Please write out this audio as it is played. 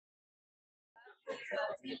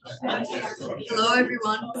Hello,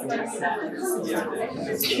 everyone.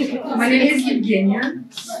 My name is Evgenia,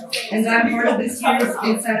 and I'm part of this year's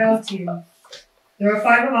Inside Out team. There are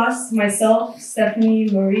 5 of us, myself, Stephanie,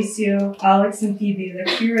 Mauricio, Alex, and Phoebe,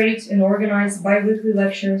 that curate and organize bi-weekly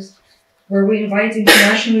lectures where we invite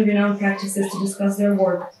internationally renowned practices to discuss their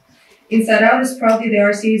work. Inside Out is proudly the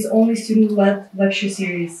RCA's only student-led lecture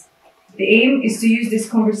series. The aim is to use these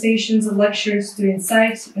conversations and lectures to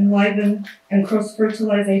incite, enliven, and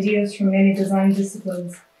cross-fertilize ideas from many design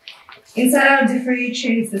disciplines. Inside Out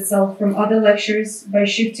differentiates itself from other lectures by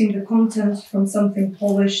shifting the content from something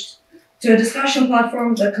polished to a discussion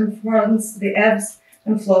platform that confronts the ebbs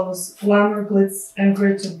and flows, glamour, glitz, and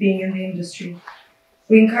grit of being in the industry.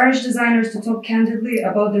 We encourage designers to talk candidly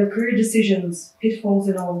about their career decisions, pitfalls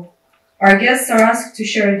and all. Our guests are asked to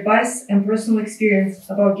share advice and personal experience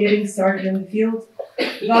about getting started in the field,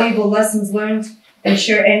 valuable lessons learned, and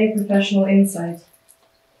share any professional insight.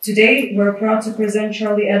 Today, we're proud to present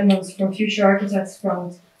Charlie Edmonds from Future Architects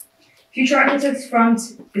Front. Future Architects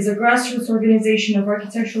Front is a grassroots organization of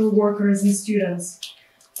architectural workers and students.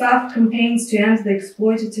 FAF campaigns to end the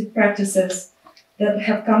exploitative practices that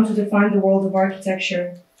have come to define the world of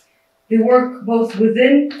architecture. They work both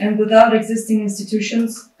within and without existing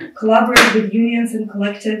institutions, collaborate with unions and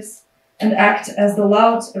collectives, and act as the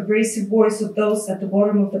loud, abrasive voice of those at the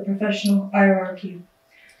bottom of the professional hierarchy.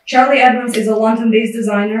 Charlie Edmonds is a London-based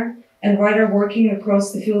designer and writer working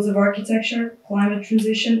across the fields of architecture, climate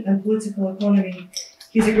transition, and political economy.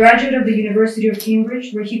 He's a graduate of the University of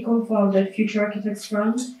Cambridge, where he co-founded Future Architects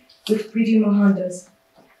Front with Priti Mohandas.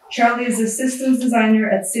 Charlie is a systems designer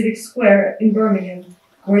at CIVIC SQUARE in Birmingham,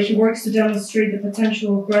 where he works to demonstrate the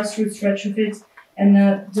potential of grassroots retrofit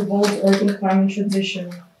and devolved urban climate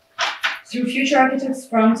transition. Through Future Architects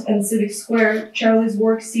Front and CIVIC SQUARE, Charlie's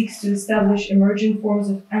work seeks to establish emerging forms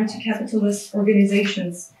of anti-capitalist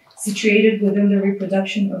organizations situated within the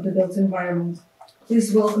reproduction of the built environment.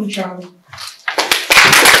 Please welcome Charlie.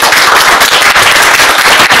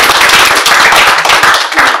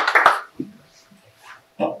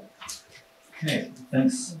 Okay,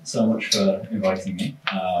 thanks so much for inviting me,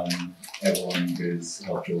 everyone who's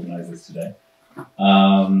helped organise this today.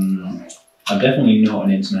 I'm definitely not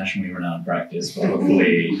an internationally renowned practice, but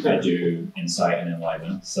hopefully I do incite and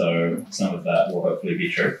enliven, so some of that will hopefully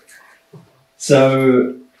be true.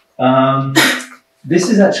 So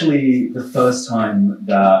this is actually the first time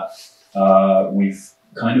that we've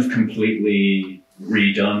kind of completely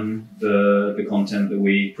redone the content that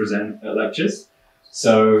we present at lectures.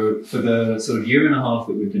 So for the sort of year and a half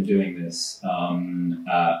that we've been doing this,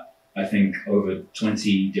 at I think over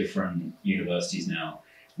 20 different universities now,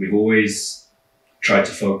 we've always tried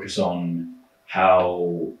to focus on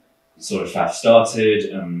how sort of FAF started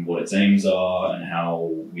and what its aims are and how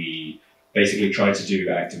we basically try to do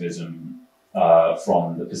activism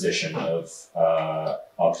from the position of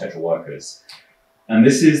architectural workers. And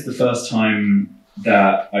this is the first time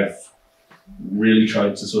that I've really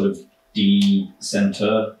tried to sort of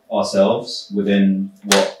de-center ourselves within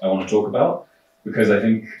what I want to talk about, because I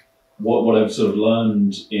think what I've sort of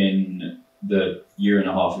learned in the year and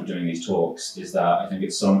a half of doing these talks is that I think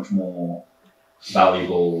it's so much more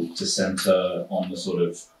valuable to center on the sort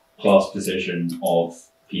of class position of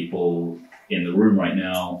people in the room right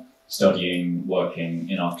now studying, working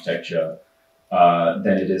in architecture,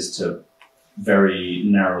 than it is to very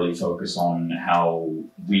narrowly focus on how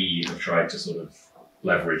we have tried to sort of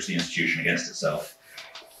leverage the institution against itself.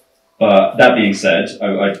 But that being said,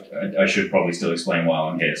 I should probably still explain why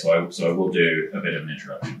I'm here, so I will do a bit of an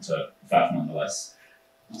introduction to FAF nonetheless.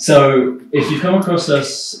 So if you've come across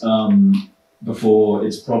us before,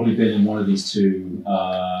 it's probably been in one of these two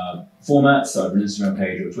formats, either an Instagram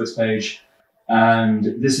page or a Twitter page, and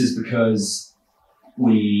this is because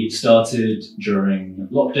we started during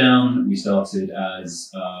lockdown. We started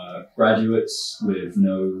as graduates with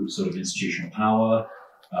no sort of institutional power,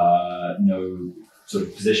 no sort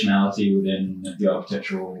of positionality within the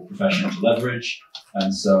architectural profession to leverage.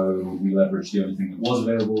 And so we leveraged the only thing that was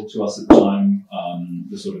available to us at the time,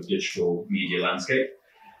 the sort of digital media landscape.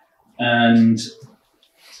 And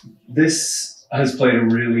this has played a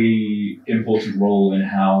really important role in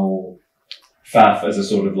how FAF as a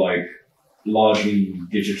sort of like largely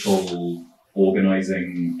digital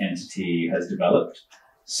organizing entity has developed.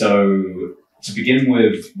 So to begin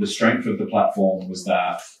with, the strength of the platform was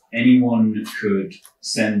that anyone could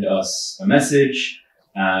send us a message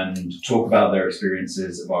and talk about their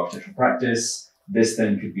experiences of architectural practice. This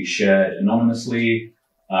then could be shared anonymously,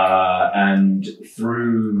 and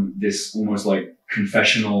through this almost like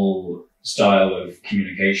confessional style of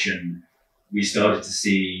communication, we started to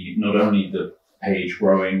see not only the page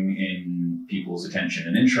growing in people's attention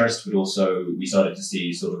and interest, but also we started to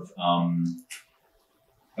see sort of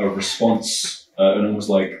a response, an almost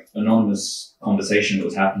like anonymous conversation that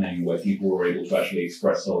was happening where people were able to actually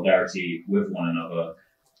express solidarity with one another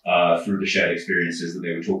through the shared experiences that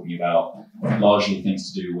they were talking about, largely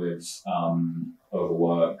things to do with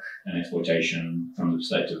overwork and exploitation from the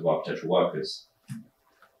perspective of architectural workers.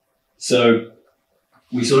 So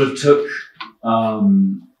we sort of took,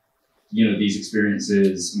 these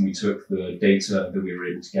experiences, and we took the data that we were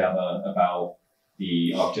able to gather about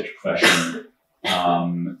the architecture profession,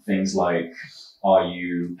 things like, are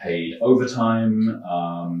you paid overtime?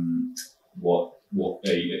 What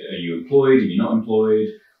are you employed? Are you not employed?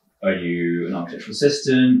 Are you an architectural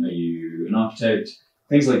assistant? Are you an architect?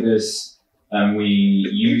 Things like this. And we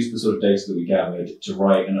used the sort of data that we gathered to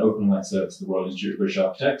write an open letter to the Royal Institute of British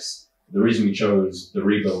Architects. The reason we chose the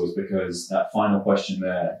RIBA was because that final question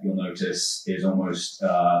there, you'll notice, is almost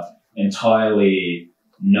entirely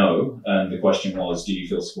no. And the question was, do you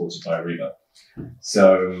feel supported by RIBA?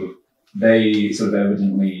 So they sort of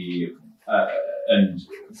evidently, and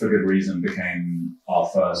for good reason, became our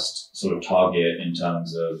first sort of target in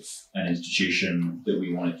terms of an institution that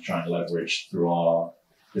we wanted to try and leverage through our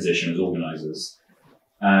position as organizers.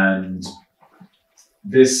 And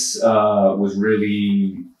this was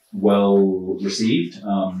really well received.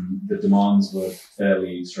 The demands were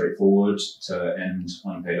fairly straightforward: to end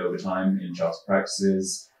unpaid overtime in charter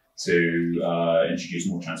practices, to introduce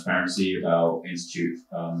more transparency about institute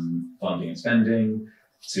funding and spending,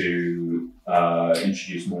 to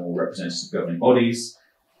introduce more representative governing bodies.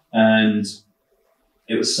 And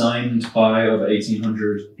it was signed by over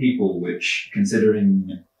 1,800 people, which,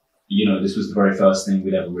 considering, this was the very first thing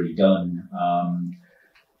we'd ever really done.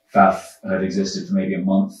 FAF had existed for maybe a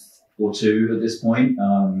month or two at this point.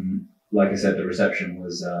 Like I said, the reception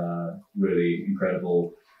was really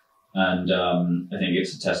incredible. And I think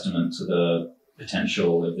it's a testament to the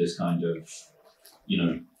potential of this kind of,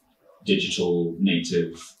 digital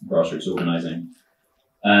native grassroots organizing.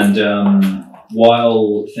 And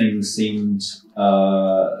while things seemed,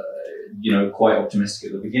 quite optimistic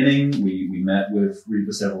at the beginning, we met with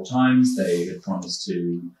RIBA several times. They had promised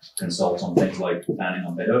to consult on things like banning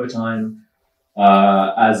unpaid overtime,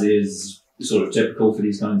 as is sort of typical for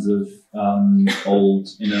these kinds of old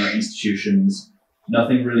inert institutions.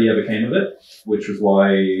 Nothing really ever came of it, which was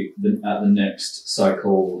why at the next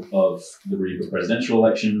cycle of the RIBA presidential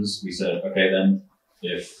elections, we said, okay, then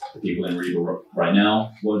if the people in RIBA right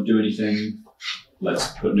now won't do anything,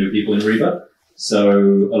 let's put new people in RIBA. So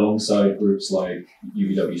alongside groups like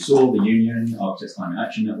UVW-SOAR, the Union, Architects Climate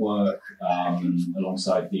Action Network,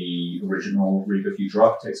 alongside the original RIBA Future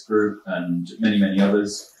Architects Group and many, many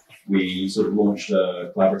others, we sort of launched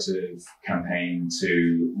a collaborative campaign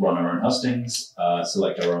to run our own hustings,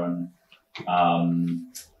 select our own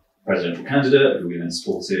presidential candidate, who we then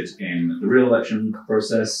supported in the real election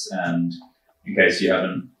process. And in case you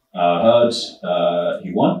haven't heard,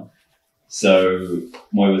 he won. So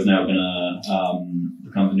Moy was now going to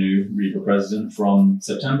become the new RIBA president from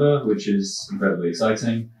September, which is incredibly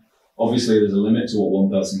exciting. Obviously, there's a limit to what one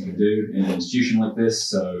person can do in an institution like this.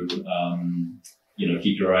 So,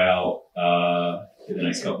 keep your eye out in the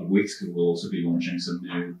next couple of weeks, because we'll also be launching some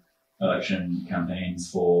new election campaigns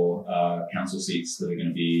for council seats that are going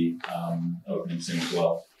to be opening soon as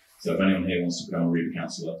well. So if anyone here wants to become a RIBA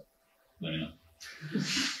councillor, let me know.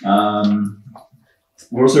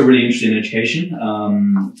 We're also really interested in education.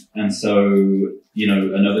 And so,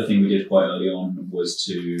 another thing we did quite early on was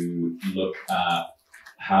to look at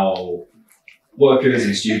how workers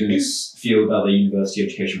and students feel about their university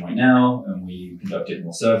education right now. And we conducted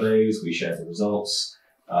more surveys, we shared the results.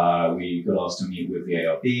 We got asked to meet with the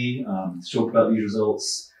ARB to talk about these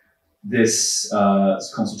results. This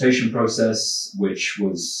consultation process, which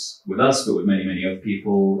was with us, but with many, many other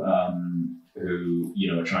people, who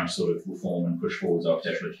are trying to sort of reform and push forwards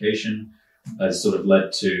architectural education, has sort of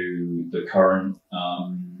led to the current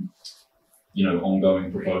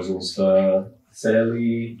ongoing proposals for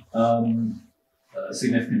fairly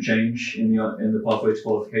significant change in the pathway to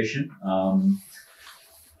qualification.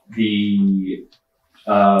 The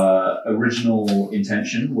original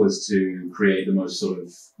intention was to create the most sort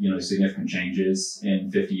of significant changes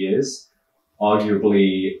in 50 years.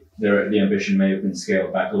 Arguably, the ambition may have been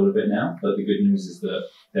scaled back a little bit now, but the good news is that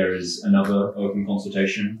there is another open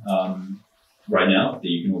consultation right now that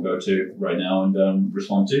you can all go to right now and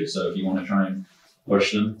respond to. So if you want to try and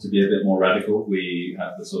push them to be a bit more radical, we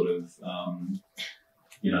have the sort of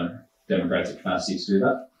democratic capacity to do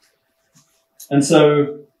that. And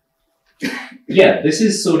so, yeah, this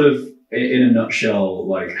is sort of, in a nutshell,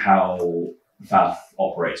 like how FAF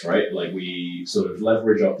operates, right? Like we sort of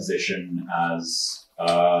leverage our position as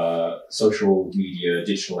a social media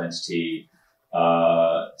digital entity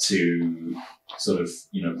to sort of,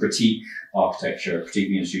 critique architecture, critique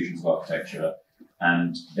the institutions of architecture,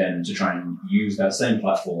 and then to try and use that same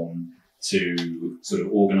platform to sort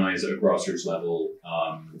of organize at a grassroots level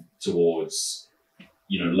towards,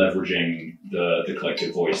 leveraging the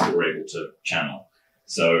collective voice that we're able to channel.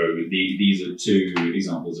 So these are two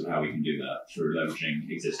examples of how we can do that through leveraging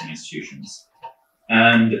existing institutions.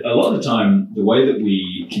 And a lot of the time, the way that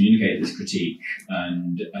we communicate this critique,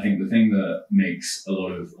 and I think the thing that makes a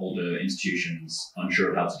lot of older institutions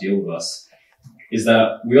unsure of how to deal with us, is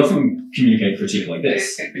that we often communicate critique like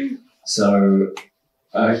this. So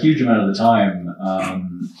a huge amount of the time,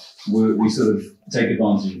 we sort of take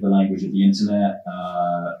advantage of the language of the internet,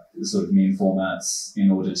 sort of meme formats,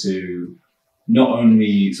 in order to not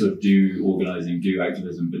only sort of do organizing, do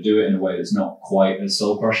activism, but do it in a way that's not quite as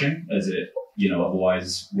soul crushing as it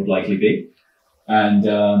otherwise would likely be. And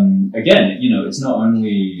again, it's not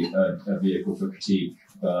only a vehicle for critique,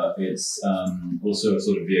 but it's also a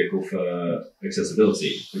sort of vehicle for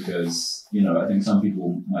accessibility, because I think some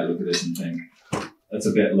people might look at this and think that's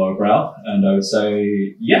a bit lowbrow, and I would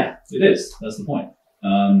say, yeah, it is. That's the point.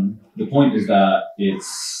 The point is that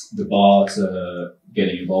it's the bar to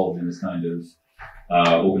getting involved in this kind of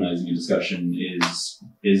organizing a discussion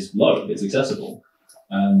is low. It's accessible.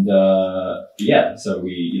 And yeah, so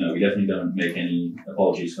we definitely don't make any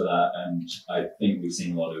apologies for that, and I think we've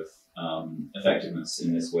seen a lot of effectiveness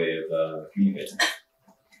in this way of communicating.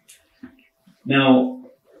 Now,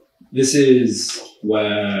 this is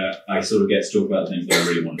where I sort of get to talk about the things that I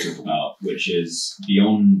really want to talk about, which is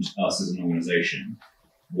beyond us as an organization.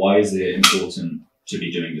 Why is it important to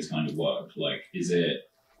be doing this kind of work? Like, is it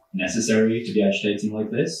necessary to be agitating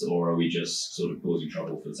like this, or are we just sort of causing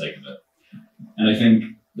trouble for the sake of it? And I think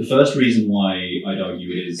the first reason why I'd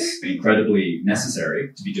argue it is incredibly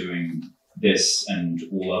necessary to be doing this and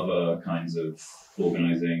all other kinds of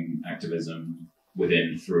organizing activism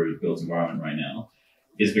within through the built environment right now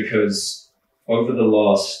is because over the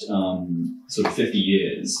last sort of 50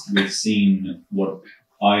 years, we've seen what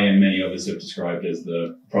I and many others have described as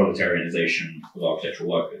the proletarianization of architectural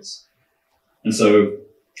workers. And so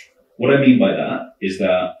what I mean by that is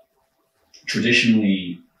that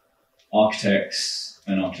traditionally architects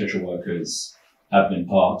and architectural workers have been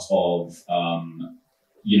part of,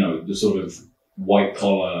 the sort of white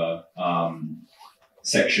collar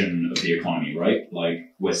section of the economy, right?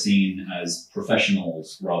 Like we're seen as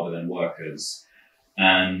professionals rather than workers.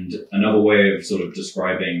 And another way of sort of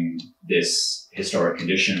describing this historic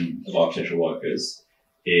condition of architectural workers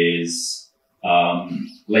is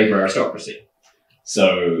labor aristocracy.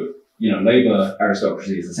 So, labor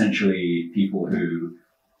aristocracy is essentially people who,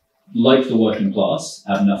 like the working class,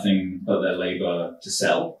 have nothing but their labor to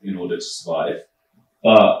sell in order to survive,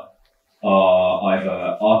 but are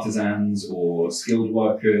either artisans or skilled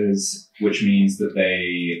workers, which means that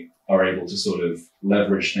they are able to sort of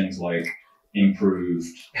leverage things like improved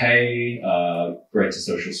pay, greater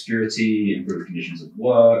social security, improved conditions of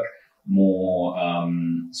work, more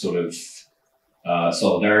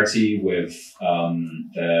solidarity with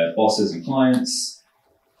their bosses and clients,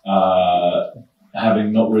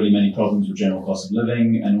 having not really many problems with general cost of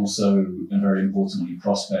living, and also, and very importantly,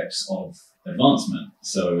 prospects of advancement.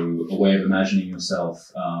 So a way of imagining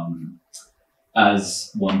yourself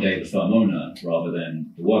as one day the firm owner rather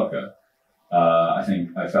than the worker. I think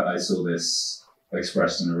I saw this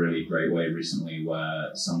expressed in a really great way recently, where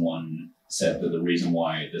someone said that the reason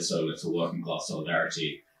why there's so little working class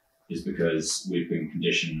solidarity is because we've been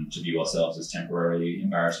conditioned to view ourselves as temporarily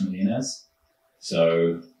embarrassed millionaires.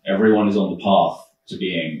 So everyone is on the path to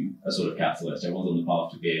being a sort of capitalist. Everyone's on the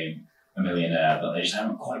path to being a millionaire, but they just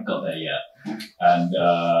haven't quite got there yet. And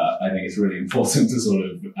I think it's really important to sort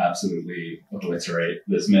of absolutely obliterate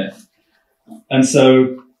this myth. And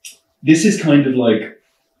so this is kind of like,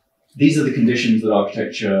 these are the conditions that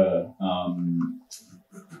architecture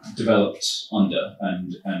developed under,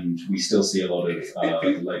 and we still see a lot of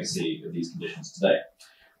the legacy of these conditions today.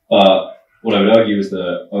 But what I would argue is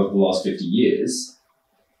that over the last 50 years,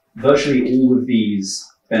 virtually all of these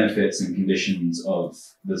benefits and conditions of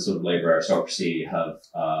the sort of labor aristocracy have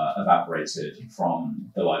evaporated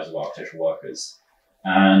from the lives of architectural workers.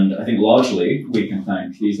 And I think largely we can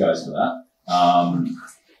thank these guys for that.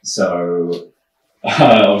 So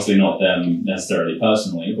obviously not them necessarily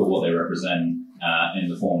personally, but what they represent in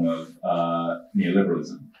the form of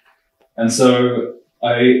neoliberalism. And so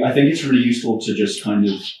I think it's really useful to just kind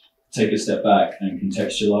of take a step back and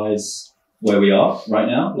contextualize where we are right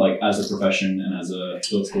now, like as a profession and as a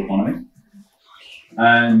political economy.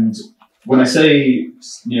 And when I say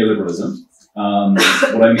neoliberalism,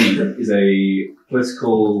 what I mean is a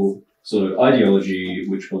political sort of ideology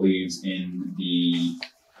which believes in the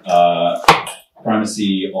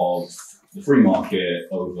primacy of the free market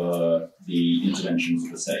over the interventions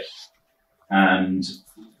of the state. And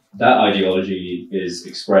that ideology is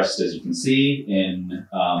expressed, as you can see, in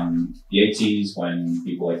the 80s when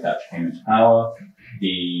people like Thatcher came into power,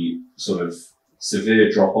 the sort of severe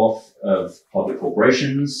drop-off of public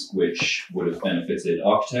corporations, which would have benefited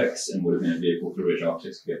architects and would have been a vehicle through which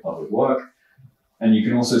architects could get public work. And you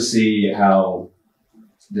can also see how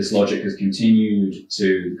this logic has continued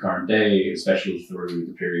to the current day, especially through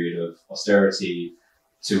the period of austerity,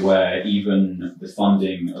 to where even the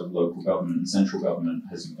funding of local government and central government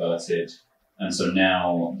has inverted. And so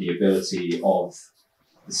now the ability of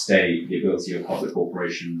the state, the ability of public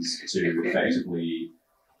corporations to effectively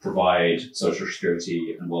provide social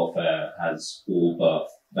security and welfare has all but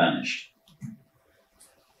vanished.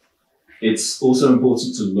 It's also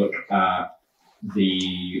important to look at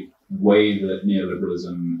the way that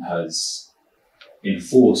neoliberalism has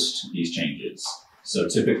enforced these changes. So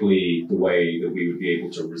typically the way that we would be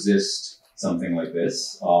able to resist something like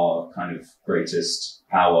this, our kind of greatest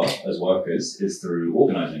power as workers, is through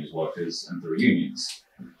organizing as workers and through unions.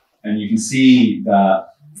 And you can see that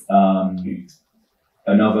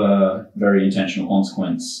another very intentional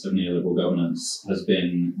consequence of neoliberal governance has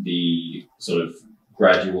been the sort of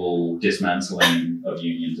gradual dismantling of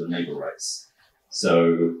unions and labor rights.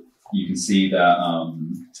 So you can see that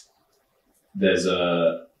there's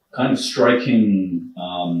a kind of striking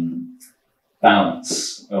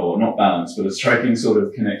balance, or not balance, but a striking sort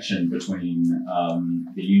of connection between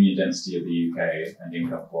the union density of the UK and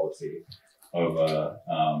income quality over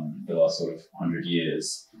the last sort of 100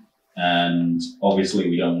 years. And obviously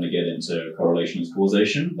we don't want to get into correlation as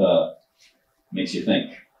causation, but it makes you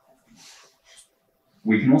think.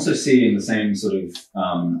 We can also see in the same sort of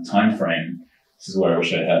time frame, this is where I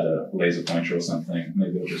wish I had a laser pointer or something,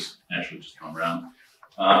 maybe I'll just actually just come around.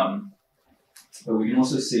 But we can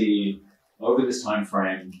also see over this time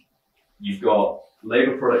frame, you've got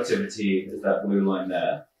labor productivity as that blue line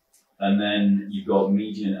there, and then you've got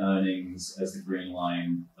median earnings as the green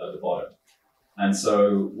line at the bottom. And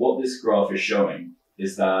so what this graph is showing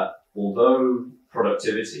is that although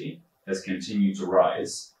productivity has continued to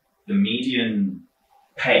rise, the median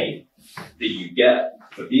pay that you get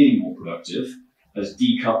for being more productive has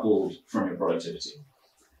decoupled from your productivity.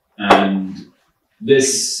 And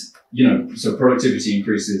this, so productivity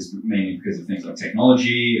increases mainly because of things like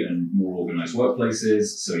technology and more organized workplaces.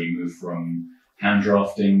 So you move from hand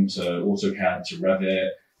drafting to AutoCAD to Revit,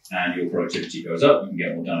 and your productivity goes up. You can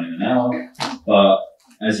get more done in an hour. But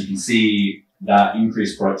as you can see, that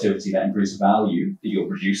increased productivity, that increased value that you're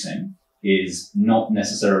producing is not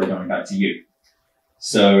necessarily going back to you.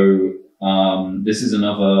 So this is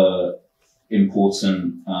another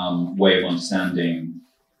important way of understanding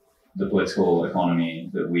the political economy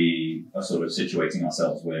that we are sort of situating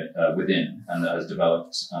ourselves within, and that has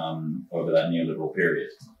developed over that neoliberal period.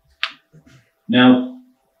 Now,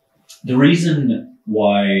 the reason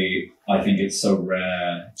why I think it's so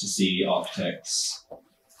rare to see architects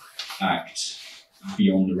act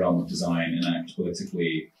beyond the realm of design and act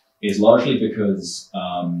politically is largely because,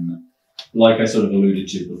 like I sort of alluded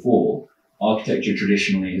to before, architecture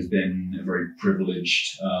traditionally has been a very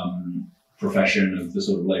privileged profession of the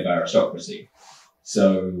sort of labor aristocracy.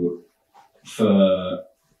 So for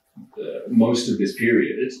most of this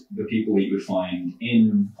period, the people that you would find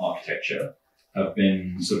in architecture have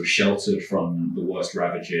been sort of sheltered from the worst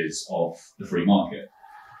ravages of the free market.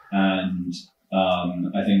 And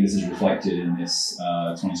I think this is reflected in this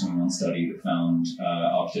 2021 study that found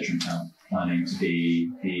architecture and town planning to be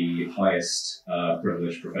the highest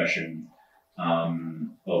privileged profession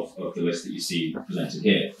of the list that you see presented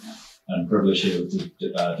here. And privilege here is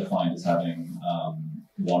defined as having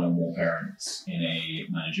one or more parents in a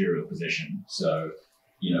managerial position. So,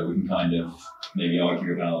 we can kind of maybe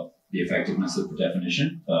argue about the effectiveness of the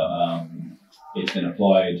definition, but it's been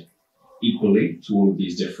applied equally to all of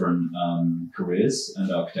these different careers,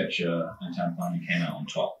 and architecture and town planning came out on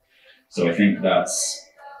top. So I think that's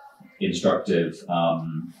instructive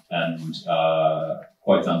and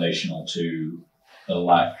quite foundational to the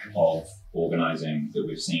lack of organizing that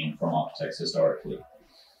we've seen from architects historically.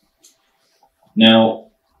 Now,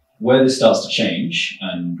 where this starts to change,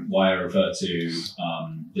 and why I refer to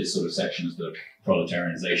this sort of section as the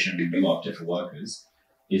proletarianization of architectural workers,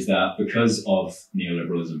 is that because of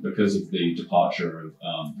neoliberalism, because of the departure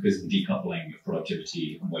of, because of the decoupling of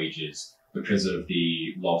productivity and wages, because of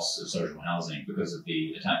the loss of social housing, because of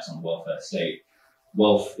the attacks on the welfare state,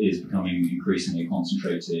 wealth is becoming increasingly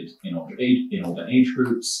concentrated in older age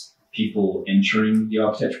groups. People entering the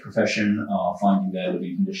architecture profession are finding their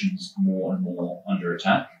living conditions more and more under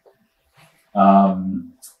attack.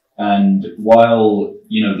 And while,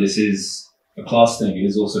 this is a class thing, it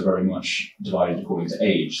is also very much divided according to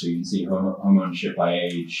age. So you can see home ownership by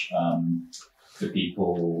age for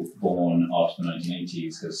people born after the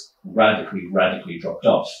 1980s has radically dropped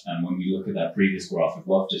off. And when we look at that previous graph of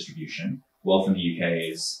wealth distribution, wealth in the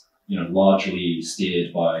UK is, largely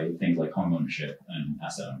steered by things like home ownership and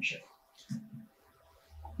asset ownership.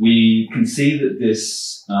 We can see that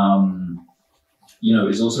this,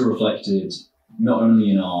 is also reflected not only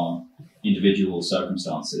in our individual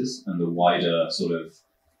circumstances and the wider sort of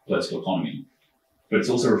political economy, but it's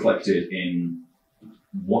also reflected in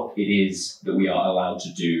what it is that we are allowed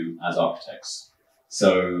to do as architects.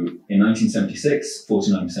 So in 1976,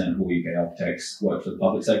 49% of all UK architects worked for the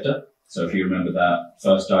public sector. So if you remember that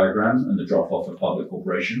first diagram and the drop-off of public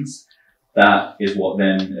corporations, that is what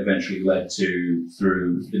then eventually led to,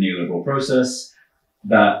 through the neoliberal process,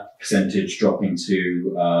 that percentage dropping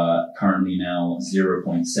to currently now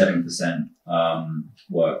 0.7%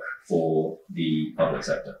 work for the public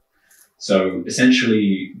sector. So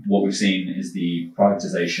essentially what we've seen is the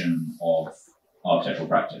privatization of architectural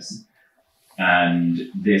practice.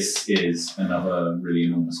 And this is another really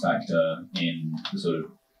enormous factor in the sort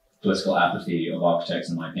of political apathy of architects,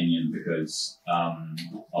 in my opinion, because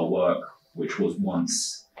our work, which was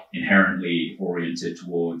once inherently oriented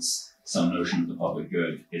towards some notion of the public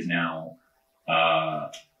good, is now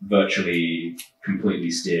virtually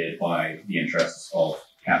completely steered by the interests of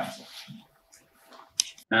capital.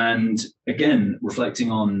 And again,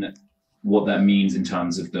 reflecting on what that means in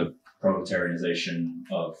terms of the proletarianization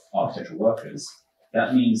of architectural workers,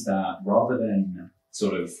 that means that rather than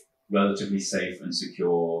sort of relatively safe and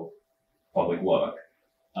secure public work,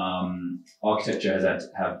 architecture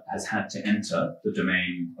has had to enter the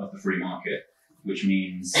domain of the free market, which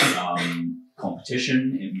means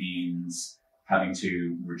competition. It means having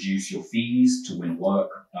to reduce your fees to win work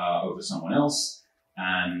over someone else.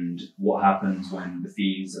 And what happens when the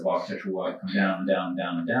fees of architectural work come down, down,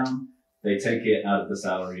 down, and down? They take it out of the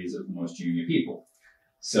salaries of the most junior people.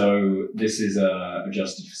 So this is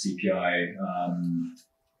adjusted for CPI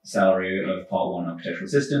salary of Part 1 architectural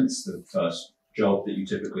assistants, the first job that you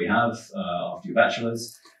typically have after your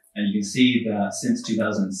bachelor's. And you can see that since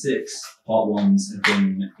 2006, Part 1s have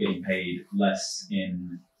been getting paid less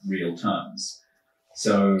in real terms.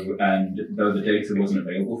 So, and though the data wasn't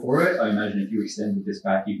available for it, I imagine if you extended this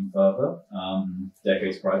back even further,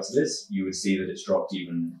 decades prior to this, you would see that it's dropped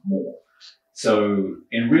even more. So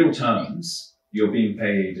in real terms, you're being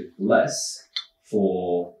paid less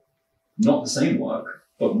for not the same work,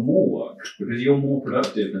 but more work, because you're more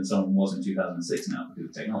productive than someone was in 2006 now because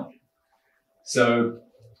of technology. So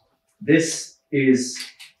this is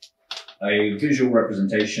a visual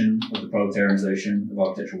representation of the proletarianization of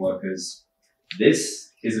architectural workers.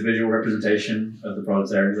 This is a visual representation of the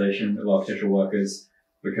proletarianization of architectural workers,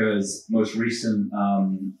 because most recent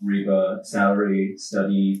RIBA salary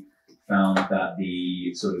study found that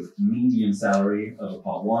the sort of median salary of a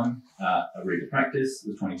Part 1 at a RIBA practice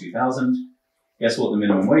was 22,000. Guess what the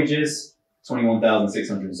minimum wage is?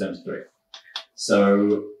 21,673.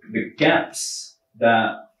 So the gaps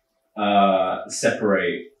that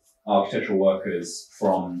separate architectural workers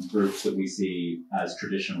from groups that we see as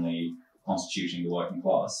traditionally constituting the working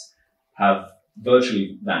class have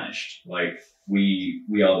virtually vanished. Like we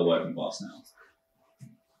are the working class now.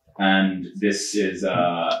 And this is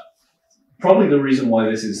probably the reason why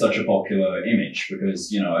this is such a popular image,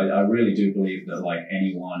 because, I really do believe that like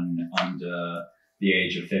anyone under the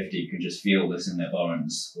age of 50 can just feel this in their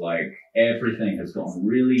bones. Like everything has gotten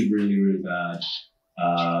really, really, really bad.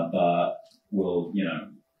 But we'll,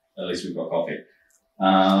 at least we've got coffee.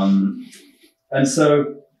 And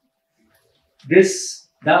so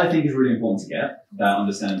that I think is really important to get, that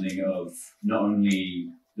understanding of not only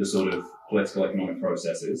the sort of political economic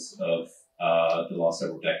processes of the last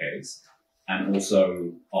several decades, and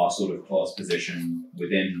also our sort of class position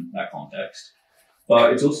within that context.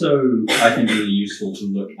 But it's also, I think, really useful to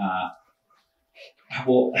look at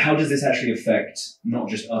how does this actually affect not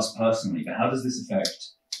just us personally, but how does this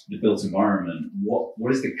affect the built environment?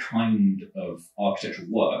 What is the kind of architectural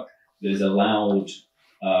work that is allowed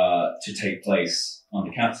to take place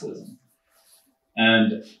under capitalism?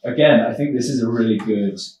 And again, I think this is a really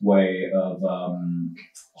good way of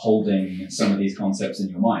holding some of these concepts in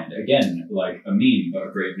your mind. Again, like a meme, but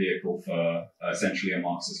a great vehicle for essentially a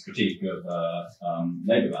Marxist critique of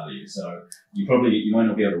labor value. So you might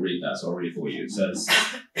not be able to read that, so I'll read it for you. It says,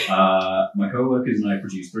 My co-workers and I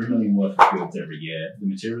produce 3 million worth of goods every year. The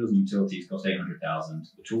materials and utilities cost 800,000.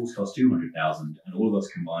 The tools cost 200,000, and all of us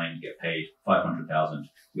combined get paid 500,000,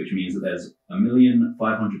 which means that there's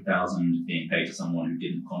 1,500,000 being paid to someone who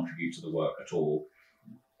didn't contribute to the work at all.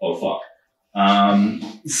 Oh fuck.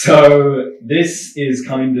 So this is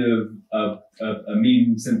kind of a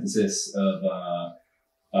mean synthesis of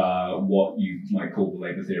what you might call the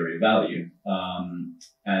labor theory of value.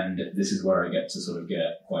 And this is where I get to sort of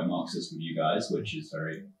get quite Marxist with you guys, which is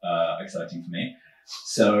very exciting for me.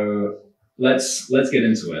 So let's get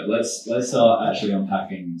into it. Let's start actually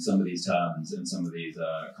unpacking some of these terms and some of these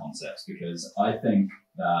concepts, because I think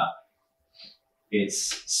that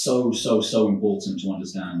it's so important to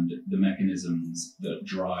understand the mechanisms that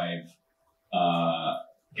drive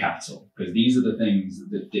capital, because these are the things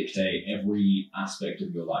that dictate every aspect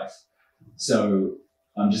of your life. So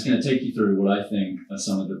I'm just going to take you through what I think are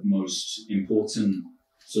some of the most important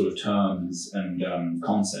sort of terms and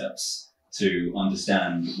concepts to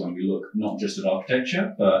understand when we look not just at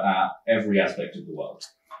architecture, but at every aspect of the world.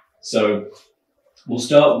 So we'll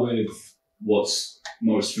start with what's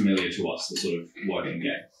most familiar to us, the sort of working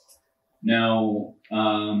day. Now,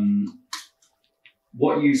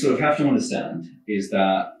 what you sort of have to understand is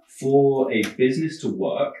that for a business to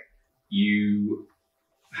work, you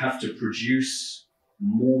have to produce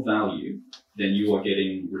more value than you are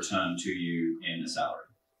getting returned to you in a salary.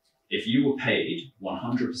 If you were paid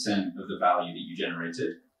 100% of the value that you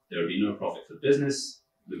generated, there would be no profit for the business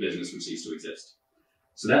would cease to exist.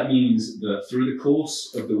 So that means that through the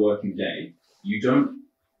course of the working day, you don't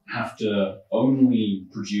have to only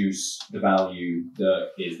produce the value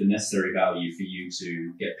that is the necessary value for you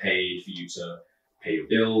to get paid, for you to pay your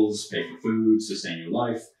bills, pay for food, sustain your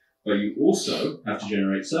life, but you also have to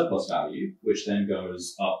generate surplus value, which then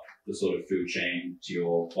goes up the sort of food chain to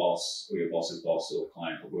your boss or your boss's boss or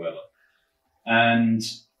client or whoever. And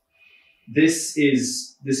this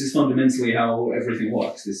is fundamentally how everything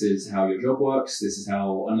works. This is how your job works. This is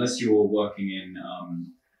how, unless you're working in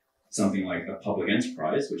something like a public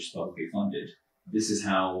enterprise, which is publicly funded, this is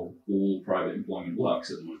how all private employment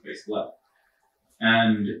works at the most basic level.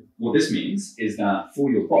 And what this means is that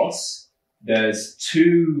for your boss, there's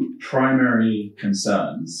two primary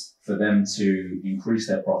concerns for them to increase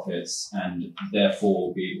their profits and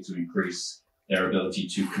therefore be able to increase their ability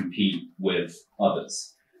to compete with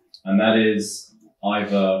others. And that is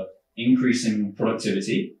either increasing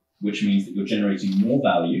productivity, which means that you're generating more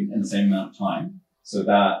value in the same amount of time. So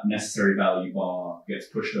that necessary value bar gets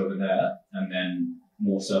pushed over there and then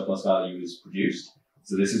more surplus value is produced.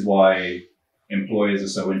 So this is why employers are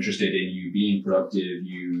so interested in you being productive,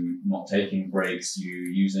 you not taking breaks, you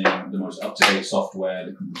using the most up-to-date software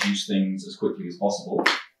that can produce things as quickly as possible.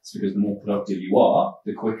 It's because the more productive you are,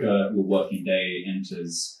 the quicker your working day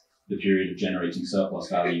enters the period of generating surplus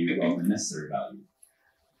value rather than necessary value.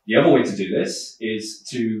 The other way to do this is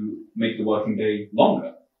to make the working day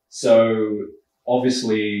longer. So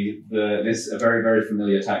obviously, a very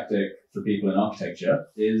familiar tactic for people in architecture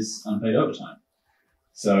is unpaid overtime.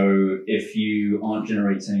 So if you aren't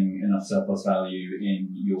generating enough surplus value in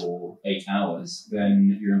your 8 hours,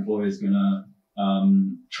 then your employer is going to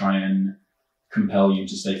try and compel you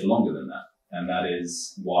to stay for longer than that. And that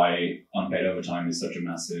is why unpaid overtime is such a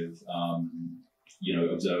massive,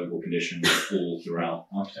 observable condition all throughout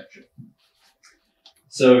architecture.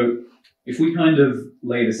 So if we kind of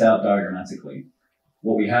lay this out diagrammatically,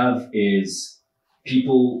 what we have is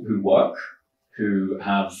people who work, who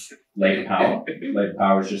have labor power. Labor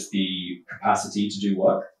power is just the capacity to do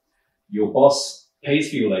work. Your boss pays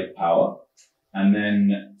for your labor power, and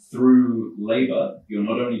then through labor, you're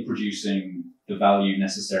not only producing the value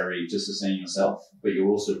necessary to sustain yourself, but you're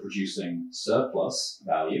also producing surplus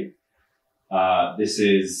value. This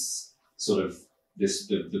is sort of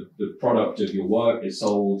the product of your work is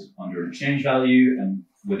sold under an exchange value, and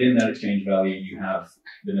within that exchange value, you have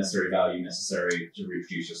the necessary value necessary to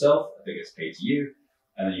reproduce yourself. I think it's paid to you.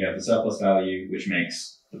 And then you have the surplus value, which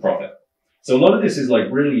makes the profit. So a lot of this is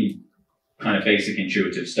like really kind of basic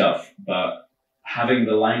intuitive stuff, but having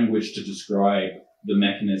the language to describe the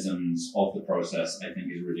mechanisms of the process, I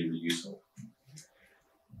think is really, really useful.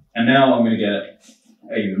 And now I'm going to get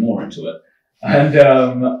even more into it. And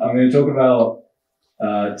I'm going to talk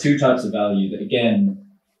about two types of value that, again,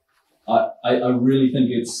 I really think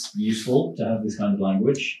it's useful to have this kind of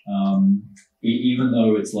language, even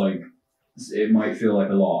though it's like, it might feel like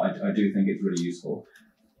a lot. I do think it's really useful.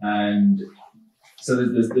 And so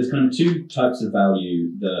there's kind of two types of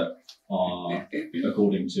value that are,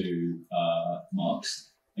 according to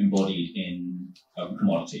Marx, embodied in a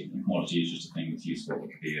commodity. And commodity is just a thing that's useful. It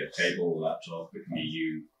could be a table, a laptop, it can be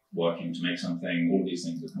you working to make something, all of these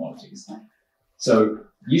things are commodities. So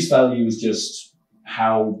use value is just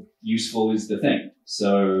how useful is the thing.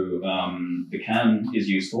 So the can is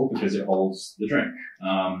useful because it holds the drink.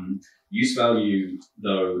 Use value,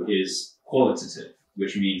 though, is qualitative,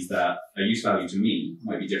 which means that a use value to me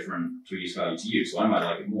might be different to a use value to you. So I might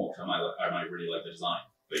like it more, because I might really like the design,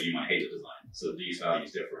 but you might hate the design. So the use value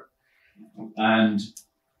is different. And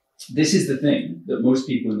this is the thing that most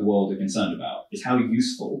people in the world are concerned about, is how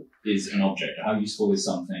useful is an object, or how useful is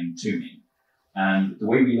something to me. And the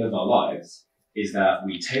way we live our lives is that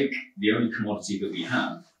we take the only commodity that we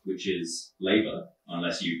have, which is labor,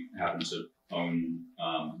 unless you happen to own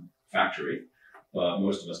factory, but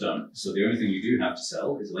most of us don't. So the only thing you do have to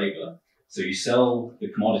sell is labor. So you sell the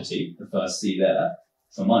commodity, the first C there,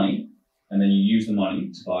 for money, and then you use the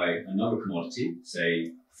money to buy another commodity,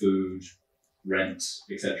 say food, rent,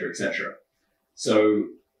 etc., etc. So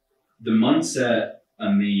the mindset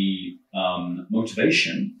and the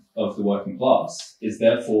motivation of the working class is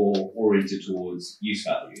therefore oriented towards use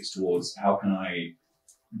values, towards how can I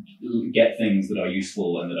get things that are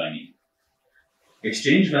useful and that I need.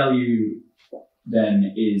 Exchange value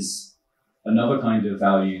then is another kind of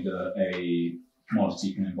value that a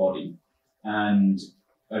commodity can embody. And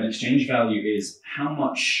an exchange value is how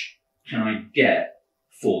much can I get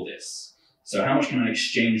for this? So how much can I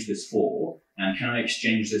exchange this for? And can I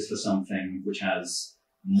exchange this for something which has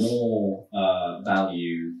more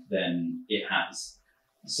value than it has?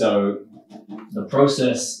 So the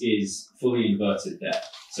process is fully inverted there.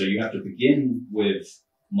 So you have to begin with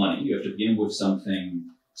money. You have to begin with something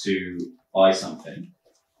to buy something.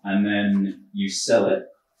 And then you sell it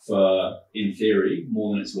for, in theory,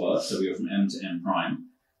 more than it's worth. So we go from M to M prime.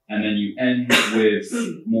 And then you end with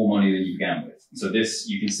more money than you began with. So this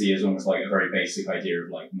you can see is almost like a very basic idea of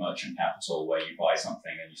like merchant capital, where you buy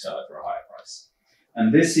something and you sell it for a higher price.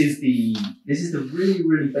 And this is the really,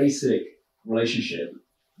 really basic relationship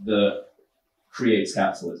that creates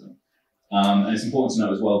capitalism. And it's important to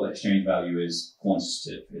note as well that exchange value is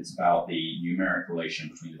quantitative. It's about the numeric relation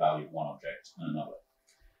between the value of one object and another.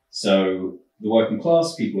 So the working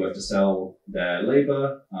class, people who have to sell their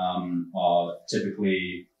labor, are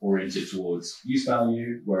typically oriented towards use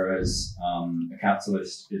value, whereas a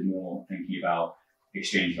capitalist is more thinking about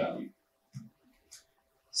exchange value.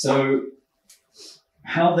 So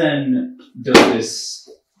how then does this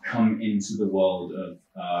come into the world of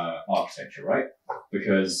architecture, right?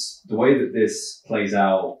 Because the way that this plays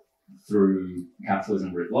out through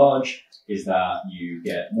capitalism writ large is that you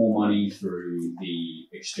get more money through the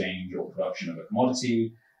exchange or production of a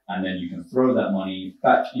commodity, and then you can throw that money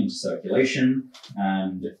back into circulation.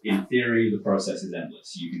 And in theory, the process is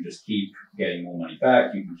endless. You can just keep getting more money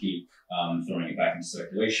back. You can keep throwing it back into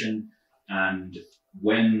circulation. And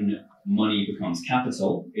when money becomes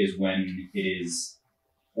capital is when it is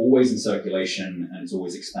always in circulation and it's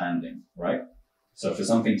always expanding, right? So for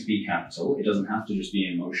something to be capital, it doesn't have to just be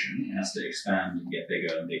in motion. It has to expand and get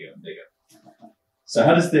bigger and bigger and bigger. So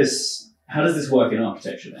how does this work in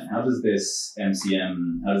architecture then? How does this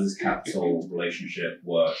MCM, how does this capital relationship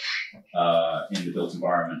work in the built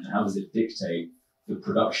environment? And how does it dictate the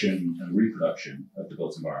production and reproduction of the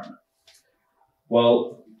built environment?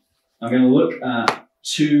 Well, I'm going to look at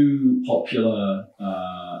two popular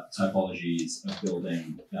typologies of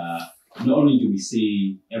building that not only do we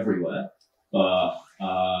see everywhere, but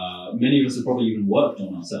many of us have probably even worked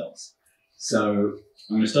on ourselves. So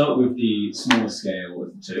I'm going to start with the smaller scale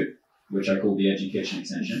of the two, which I call the edgy kitchen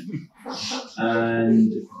extension.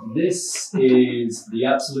 And this is the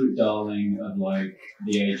absolute darling of like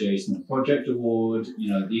the AJ Small Project Award. You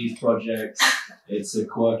know, these projects, it's a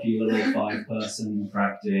quirky little 5-person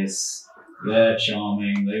practice. They're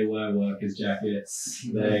charming. They wear workers' jackets.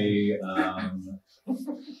 They,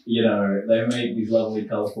 you know, they make these lovely,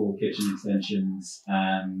 colorful kitchen extensions,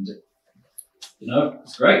 and you know,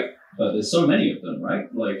 it's great. But there's so many of them, right?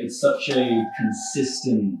 Like, it's such a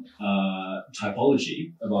consistent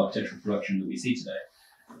typology of architectural production that we see today,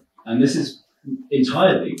 and this is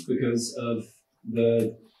entirely because of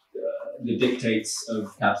the dictates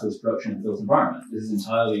of capitalist production of the built environment. This is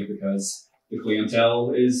entirely because the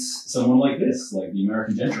clientele is someone like this, like the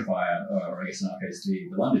American gentrifier, or I guess in our case, the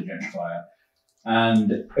London gentrifier.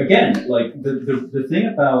 And again, like the thing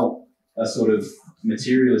about a sort of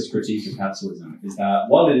materialist critique of capitalism is that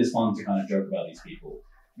while it is fun to kind of joke about these people,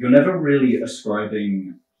 you're never really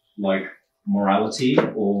ascribing like morality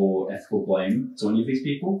or ethical blame to any of these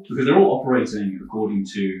people, because they're all operating according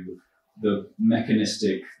to the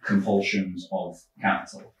mechanistic compulsions of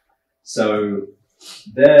capital. So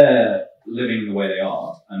they're living the way they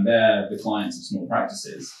are, and they're the clients of small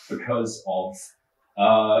practices because of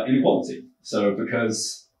inequality. So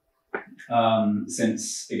because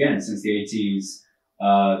since the 80s,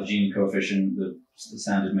 the Gini coefficient, the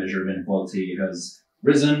standard measure of inequality, has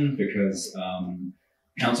risen because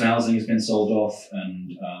council housing has been sold off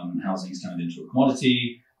and housing is turned into a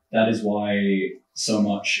commodity. That is why so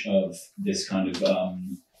much of this kind of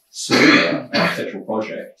smaller architectural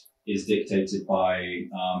project is dictated by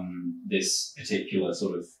this particular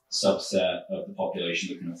sort of subset of the population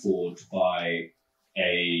that can afford to buy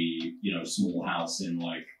a small house in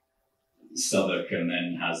like Southwark and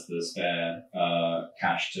then has the spare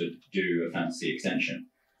cash to do a fancy extension.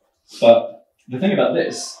 But the thing about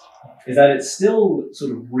this is that it's still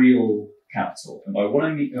sort of real capital, and by what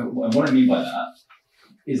I mean by that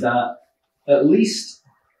is that at least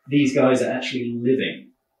these guys are actually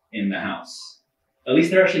living in the house. At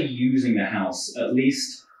least they're actually using the house. At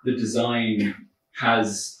least the design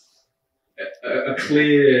has a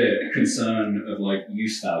clear concern of like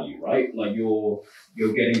use value, right? Like you're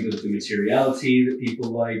getting the materiality that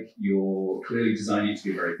people like. You're clearly designing it to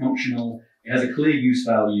be very functional. It has a clear use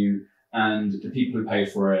value, and the people who pay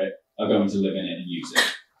for it are going to live in it and use it.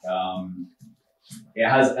 It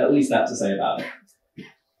has at least that to say about it.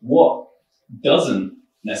 What doesn't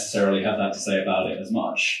necessarily have that to say about it as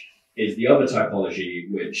much is the other typology,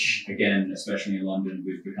 which again, especially in London,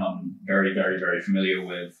 we've become very, very, very familiar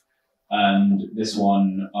with. And this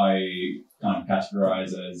one I kind of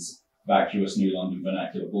categorize as vacuous New London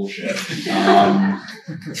vernacular bullshit.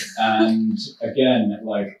 And again,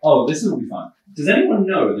 like, oh, this will be fun. Does anyone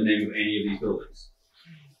know the name of any of these buildings?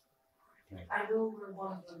 I know where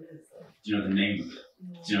one of them is. Do you know the name of it?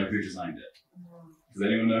 No. Do you know who designed it? No. Does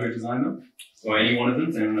anyone know who designed them? Or any one of them?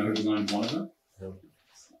 Does anyone know who designed one of them? No.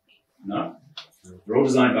 No? They're all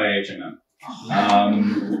designed by H&M.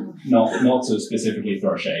 Not to specifically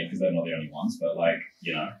throw shade because they're not the only ones, but like,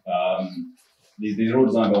 these are all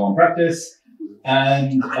designed by one practice.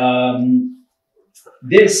 And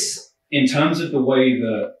this, in terms of the way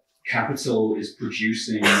that capital is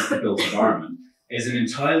producing the built environment, is an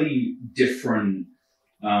entirely different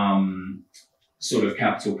sort of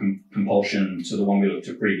capital compulsion to the one we looked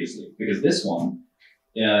at previously. Because this one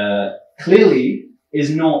clearly is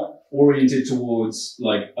not oriented towards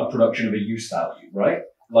like a production of a use value, right?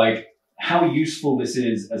 Like how useful this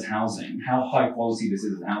is as housing, how high quality this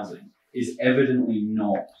is as housing, is evidently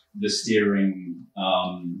not the steering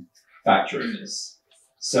factor of this.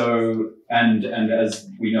 So, and as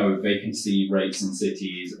we know, vacancy rates in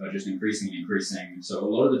cities are just increasing and increasing. So a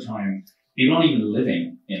lot of the time, people aren't even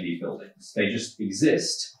living in these buildings. They just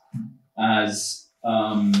exist as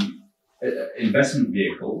investment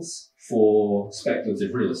vehicles for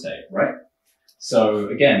speculative real estate, right? So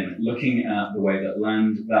again, looking at the way that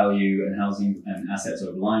land value and housing and assets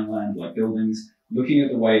overlying land, like buildings, looking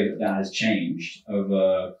at the way that that has changed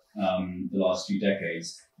over the last few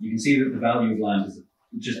decades, you can see that the value of land has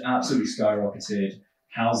just absolutely skyrocketed.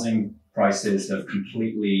 Housing prices have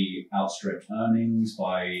completely outstripped earnings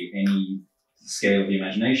by any scale of the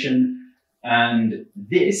imagination. And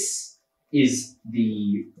this is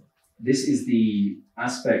the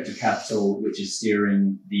aspect of capital which is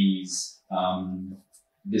steering these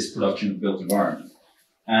this production of built environment.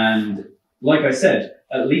 And like I said,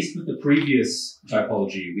 at least with the previous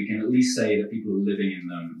typology, we can at least say that people are living in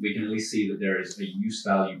them. We can at least see that there is a use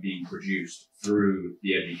value being produced through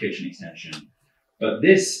the Edgy kitchen extension. But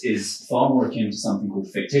this is far more akin to something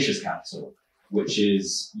called fictitious capital, which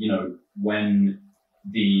is, when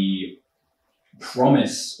the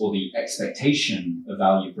promise or the expectation of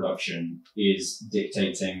value production is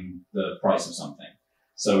dictating the price of something.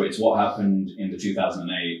 So it's what happened in the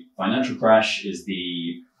 2008 financial crash. Is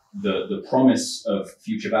the promise of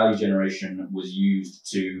future value generation was used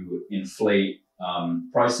to inflate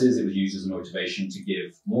prices. It was used as a motivation to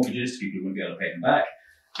give mortgages to people who wouldn't be able to pay them back.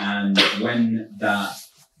 And when that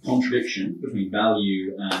contradiction between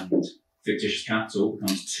value and fictitious capital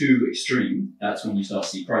becomes too extreme, that's when you start to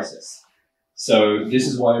see crisis. So this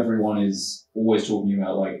is why everyone is always talking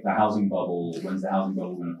about like the housing bubble. When's the housing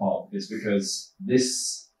bubble going to pop? It's because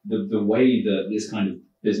the way that this kind of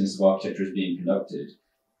business of architecture is being conducted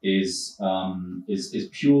is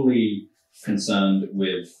purely concerned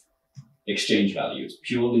with exchange value. It's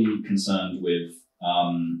purely concerned with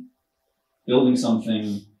building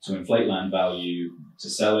something to inflate land value, to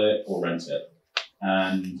sell it or rent it,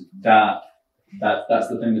 and that's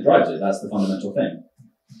the thing that drives it. That's the fundamental thing.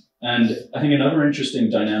 And I think another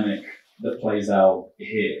interesting dynamic that plays out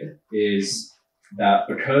here is that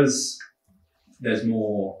because the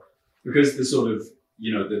sort of,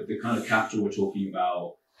 the kind of capital we're talking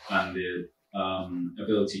about and the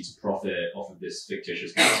ability to profit off of this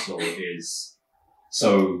fictitious capital is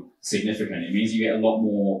so significant. It means you get a lot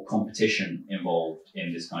more competition involved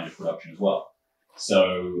in this kind of production as well.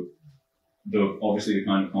 So obviously the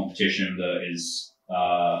kind of competition that is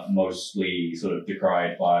mostly sort of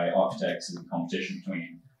decried by architects is the competition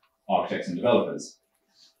between architects and developers.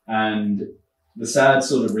 And the sad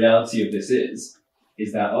sort of reality of this is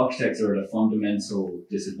that architects are at a fundamental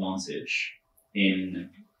disadvantage in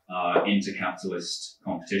inter-capitalist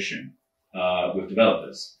competition with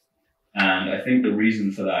developers. And I think the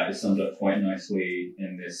reason for that is summed up quite nicely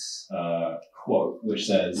in this quote, which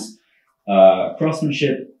says,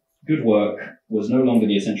 craftsmanship, good work, was no longer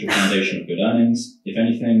the essential foundation of good earnings. If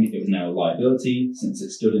anything, it was now a liability, since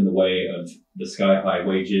it stood in the way of the sky-high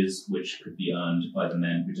wages which could be earned by the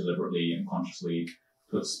men who deliberately and consciously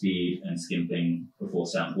put speed and skimping before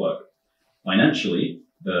sound work. Financially,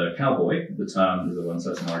 the cowboy, the term is of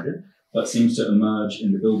uncertain origin, but seems to emerge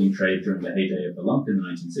in the building trade during the heyday of the lump in the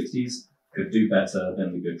 1960s, could do better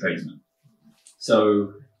than the good tradesman.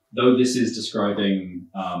 So, though this is describing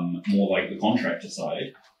more like the contractor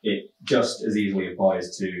side, it just as easily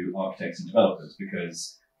applies to architects and developers,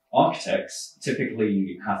 because architects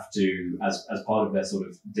typically have to, as part of their sort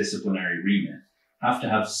of disciplinary remit, have to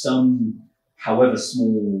have some, however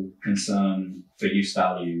small, concern for use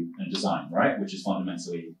value and design, right? Which is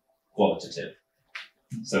fundamentally qualitative.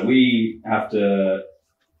 So we have to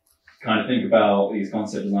kind of think about these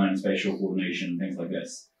concept design, spatial coordination, things like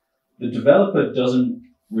this. The developer doesn't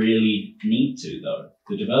really need to, though.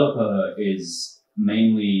 The developer is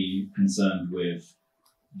mainly concerned with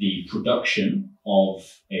the production of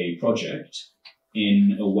a project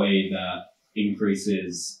in a way that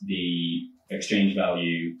increases the exchange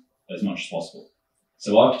value as much as possible.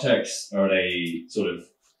 So architects are at a sort of,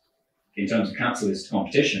 in terms of capitalist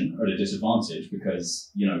competition, are at a disadvantage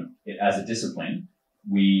because, as a discipline,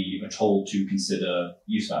 we are told to consider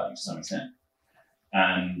use value to some extent.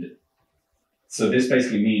 And so this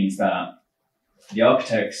basically means that the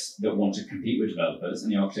architects that want to compete with developers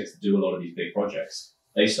and the architects that do a lot of these big projects,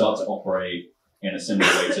 they start to operate in a similar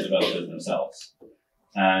way to developers themselves.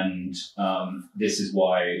 And this is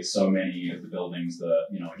why so many of the buildings that,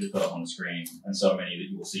 I just put up on the screen and so many that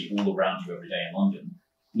you will see all around you every day in London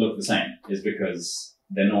look the same, is because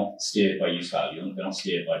they're not steered by use value, they're not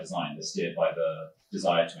steered by design, they're steered by the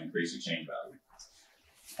desire to increase exchange value.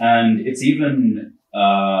 And it's even,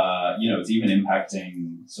 it's even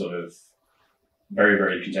impacting sort of very,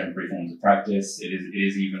 very contemporary forms of practice. It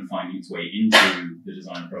is even finding its way into the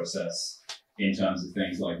design process in terms of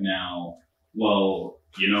things like now, well,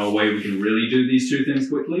 a way we can really do these two things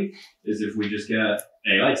quickly is if we just get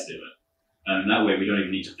AI to do it. And that way we don't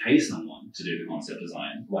even need to pay someone to do the concept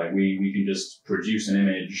design. Like we can just produce an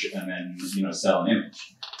image and then, sell an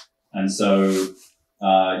image. And so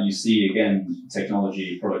you see, again,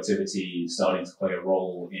 technology, productivity starting to play a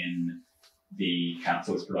role in the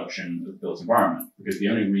capitalist production of the built environment. Because the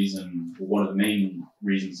only reason, or one of the main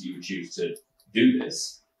reasons you would choose to do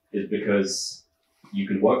this is because you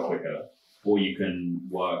can work quicker or you can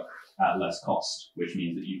work at less cost, which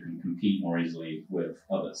means that you can compete more easily with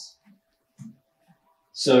others.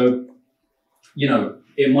 So,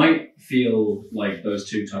 it might feel like those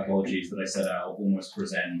two typologies that I set out almost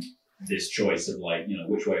present this choice of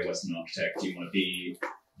which way Western architect do you want to be?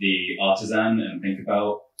 The artisan and think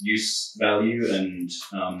about use value and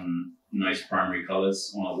nice primary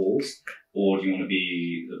colors on our walls, or do you want to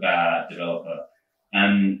be the bad developer?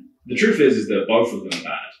 And the truth is that both of them are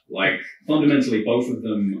bad. Fundamentally, both of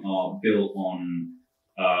them are built on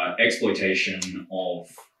exploitation of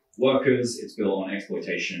workers. It's built on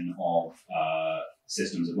exploitation of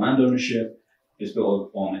systems of land ownership. It's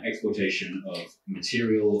built on exploitation of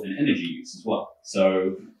material and energy use as well.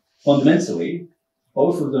 So fundamentally,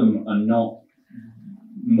 both of them are not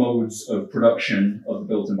modes of production of the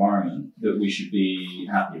built environment that we should be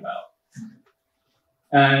happy about.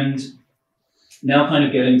 And now kind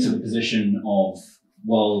of getting to the position of,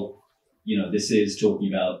 well, this is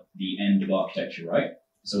talking about the end of architecture, right?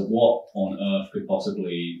 So what on earth could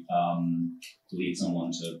possibly lead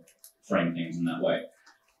someone to frame things in that way?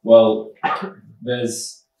 Well,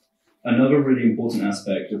 there's another really important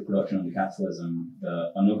aspect of production under capitalism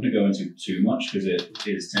that I'm not going to go into too much because it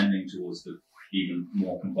is tending towards the even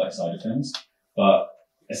more complex side of things. But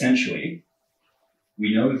essentially,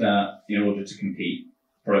 we know that in order to compete,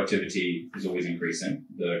 productivity is always increasing,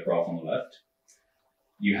 the graph on the left.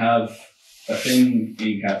 You have a thing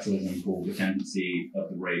in capitalism called the tendency of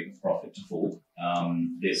the rate of profit to fall.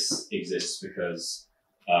 This exists because,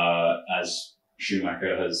 as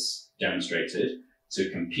Schumacher has demonstrated, to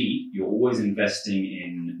compete, you're always investing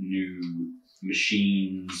in new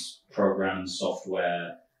machines, programs,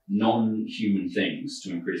 software, non-human things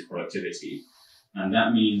to increase productivity. And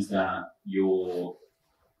that means that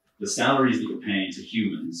the salaries that you're paying to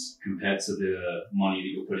humans compared to the money that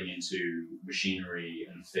you're putting into machinery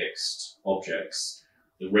and fixed objects,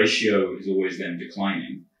 the ratio is always then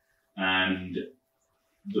declining. And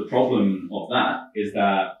the problem of that is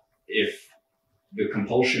that if the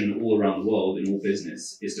compulsion all around the world in all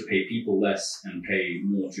business is to pay people less and pay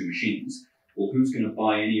more to machines, well, who's going to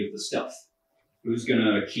buy any of the stuff? Who's going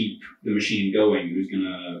to keep the machine going? Who's going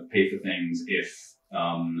to pay for things if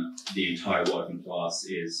the entire working class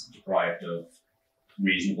is deprived of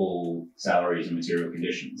reasonable salaries and material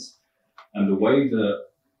conditions? And the way that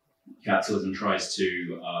capitalism tries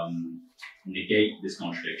to negate this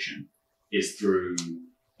contradiction is through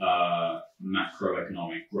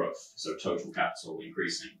macroeconomic growth, so total capital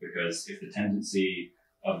increasing, because if the tendency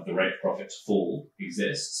of the rate of profit to fall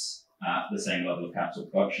exists at the same level of capital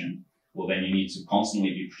production, well, then you need to constantly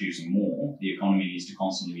be producing more. The economy needs to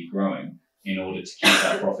constantly be growing in order to keep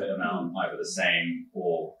that profit amount either the same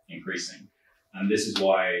or increasing. And this is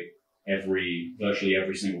why virtually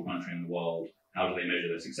every single country in the world, how do they measure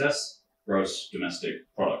their success? Gross domestic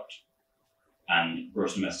product. And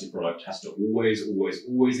gross domestic product has to always, always,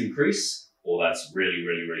 always increase, or that's really,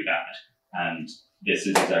 really, really bad. And this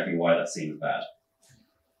is exactly why that's seen as bad.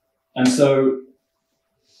 And so,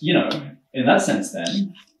 in that sense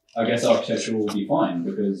then, I guess architecture will be fine,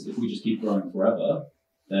 because if we just keep growing forever,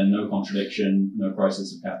 then no contradiction, no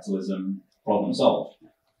crisis of capitalism, problem solved.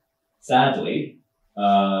 Sadly,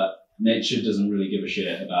 nature doesn't really give a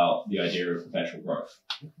shit about the idea of perpetual growth.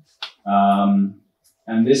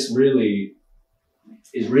 And this really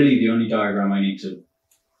is the only diagram I need to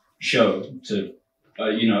show to,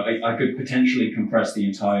 I could potentially compress the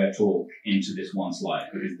entire talk into this one slide,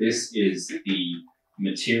 because this is the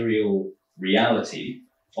material reality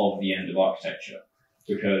of the end of architecture,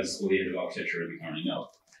 or the end of architecture as we currently know.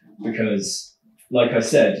 Because, like I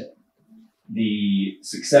said, the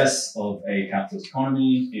success of a capitalist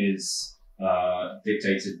economy is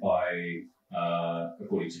dictated by,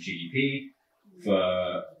 according to GDP,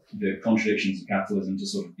 for the contradictions of capitalism to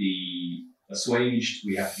sort of be assuaged,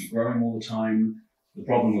 we have to be growing all the time. The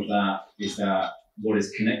problem with that is that what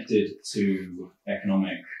is connected to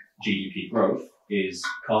economic GDP growth is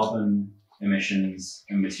carbon emissions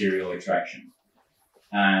and material extraction.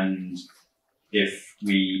 And if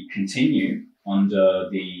we continue under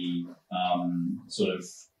the sort of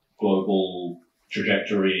global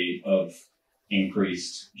trajectory of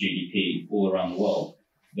increased GDP all around the world,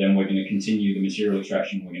 then we're going to continue the material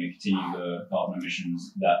extraction, we're going to continue the carbon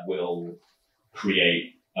emissions that will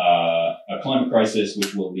create a climate crisis,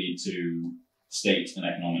 which will lead to state and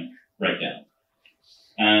economic breakdown.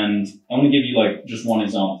 And I want to give you just one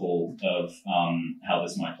example of how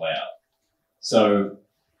this might play out. So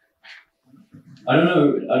I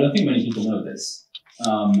don't think many people know this.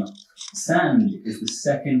 Sand is the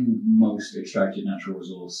second most extracted natural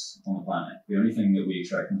resource on the planet. The only thing that we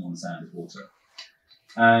extract from the sand is water.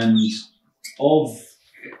 And of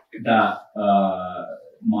that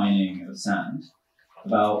mining of sand,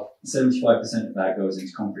 about 75% of that goes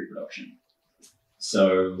into concrete production.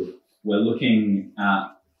 So we're looking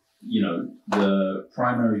at, the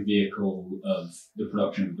primary vehicle of the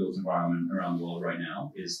production of the built environment around the world right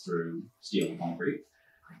now is through steel and concrete.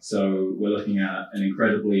 So we're looking at an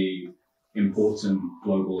incredibly important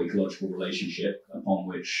global ecological relationship upon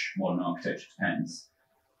which modern architecture depends.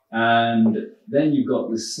 And then you've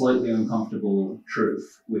got this slightly uncomfortable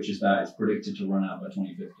truth, which is that it's predicted to run out by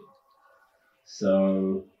 2050.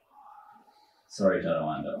 So, sorry,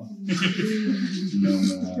 Orlando. No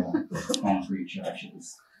more concrete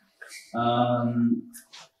churches. And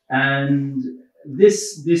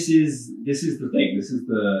this is the thing. This is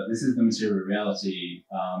the material reality.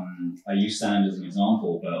 I use sand as an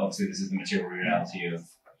example, but obviously this is the material reality of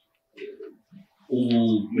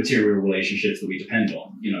all material relationships that we depend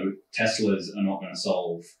on. Teslas are not going to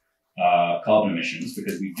solve carbon emissions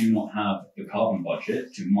because we do not have the carbon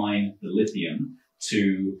budget to mine the lithium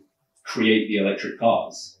to create the electric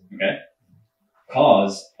cars. Okay,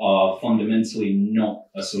 cars are fundamentally not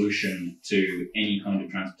a solution to any kind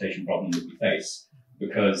of transportation problem that we face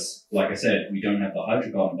because, like I said, we don't have the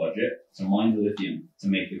hydrocarbon budget to mine the lithium to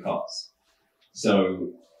make the cars.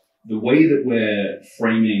 So the way that we're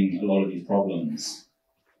framing a lot of these problems,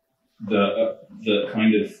 the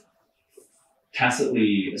kind of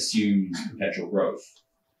tacitly assumes perpetual growth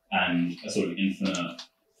and a sort of infinite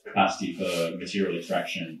capacity for material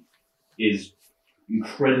extraction is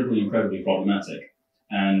incredibly, incredibly problematic.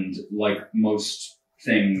 And like most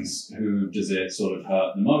things, who does it sort of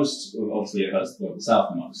hurt the most? Well, obviously it hurts the global south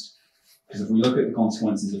the most. Because if we look at the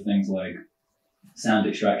consequences of things like sand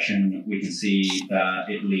extraction, we can see that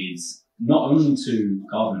it leads not only to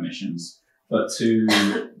carbon emissions, but to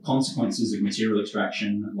consequences of material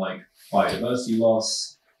extraction like biodiversity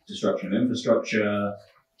loss, destruction of infrastructure,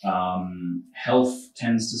 health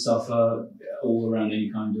tends to suffer all around any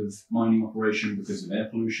kind of mining operation because of air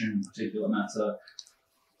pollution, particulate matter.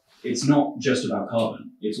 It's not just about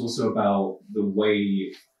carbon, it's also about the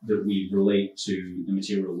way that we relate to the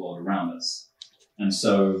material world around us. And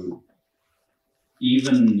so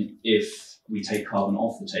even if we take carbon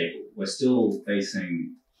off the table, we're still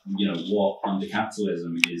facing, what under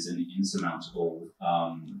capitalism is an insurmountable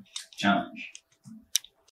challenge.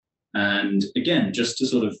 And again, just to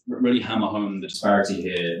sort of really hammer home the disparity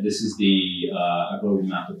here, this is a global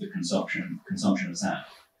map of the consumption of sand.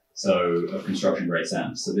 So of construction grade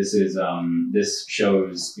sand. So this is this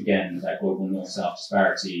shows again that global north-south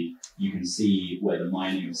disparity. You can see where the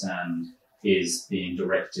mining of sand is being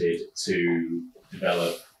directed to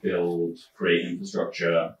develop, build, create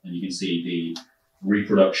infrastructure, and you can see the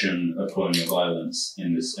reproduction of colonial violence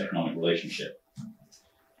in this economic relationship.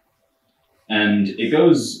 And it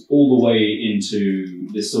goes all the way into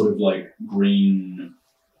this sort of like green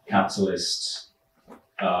capitalist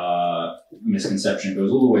misconception. It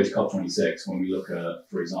goes all the way to COP26 when we look at,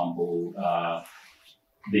 for example,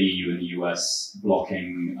 the EU and the US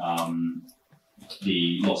blocking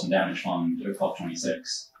the loss and damage fund at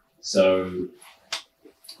COP26. So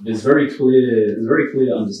there's very clear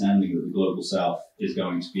understanding that the global south is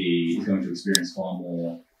going to experience far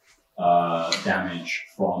more damage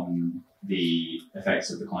from the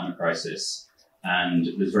effects of the climate crisis, and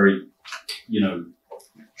there's very,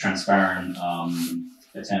 transparent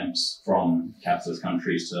attempts from capitalist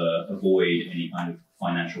countries to avoid any kind of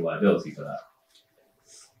financial liability for that.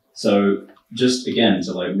 So just again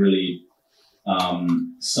to like really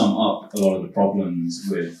sum up a lot of the problems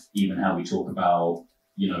with even how we talk about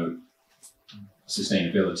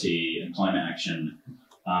sustainability and climate action.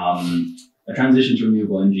 A transition to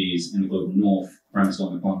renewable energies in the global north, premised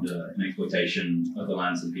on the plunder and exploitation of the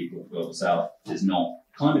lands and people of the global south, is not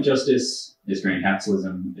climate justice, it's green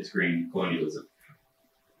capitalism, it's green colonialism.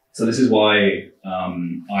 So this is why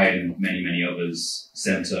I and many, many others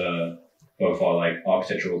center both our like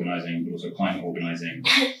architecture organizing, but also climate organizing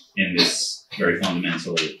in this very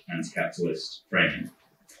fundamental anti-capitalist framing.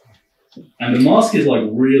 And the mask is like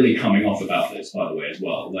really coming off about this, by the way, as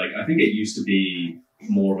well. Like, I think it used to be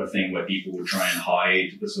more of a thing where people would try and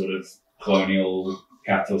hide the sort of colonial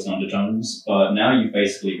capitalist undertones, but now you've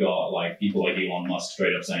basically got like people like Elon Musk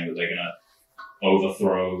straight up saying that they're gonna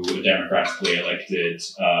overthrow a democratically elected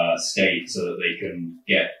state so that they can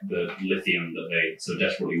get the lithium that they so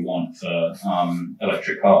desperately want for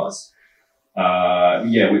electric cars.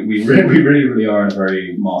 We really are in a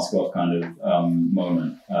very mask-off kind of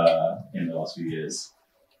moment in the last few years.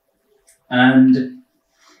 And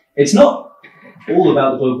it's not all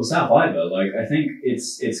about the global south either. Like, I think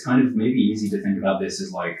it's kind of maybe easy to think about this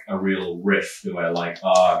as like a real rift where like,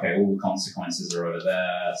 okay, all the consequences are over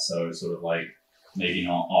there, so sort of like maybe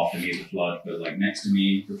not after me the flood, but like next to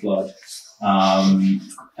me the flood.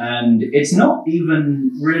 And it's not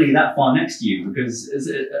even really that far next to you, because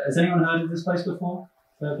has anyone heard of this place before?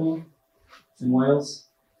 Fairborn? It's in Wales.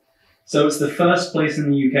 So it's the first place in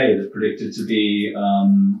the UK that's predicted to be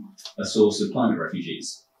a source of climate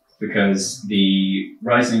refugees, because the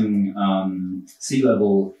rising sea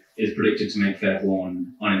level is predicted to make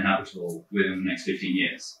Fairborn uninhabitable within the next 15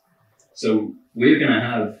 years. So we're going to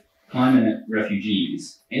have climate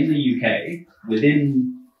refugees in the UK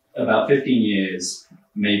within about 15 years,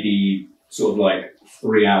 maybe sort of like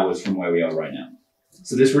 3 hours from where we are right now.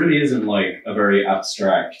 So this really isn't like a very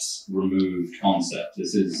abstract, removed concept.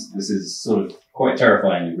 This is sort of quite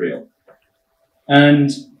terrifyingly real. And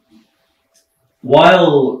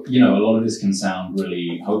while, a lot of this can sound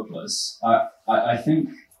really hopeless, I think,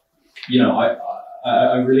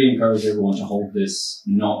 I really encourage everyone to hold this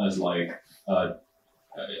not as like a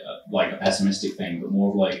pessimistic thing, but more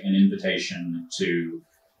of like an invitation to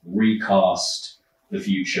recast the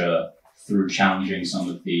future through challenging some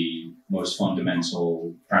of the most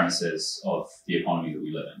fundamental premises of the economy that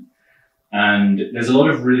we live in. And there's a lot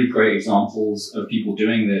of really great examples of people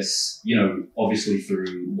doing this, obviously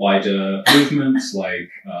through wider movements like,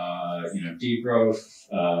 degrowth,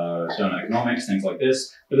 donut economics, things like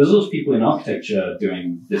this. But there's also people in architecture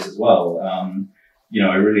doing this as well.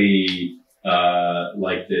 I really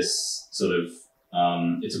like this sort of,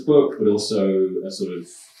 it's a book, but also a sort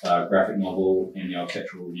of graphic novel in the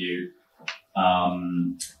Architectural Review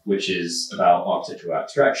which is about architectural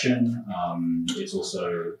abstraction. It's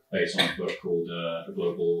also based on a book called The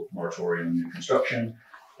Global Moratorium on New Construction.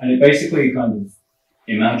 And it basically kind of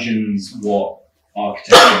imagines what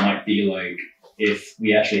architecture might be like if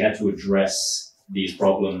we actually had to address these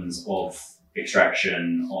problems of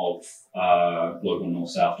extraction, of global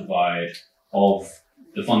north-south divide, of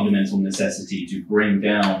the fundamental necessity to bring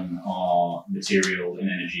down our material and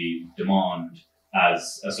energy demand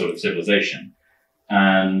as a sort of civilization.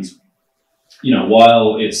 And, you know,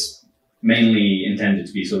 while it's mainly intended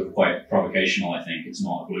to be sort of quite provocational, I think it's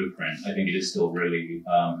not a blueprint. I think it is still really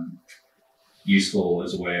useful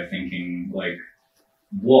as a way of thinking, like,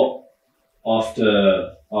 what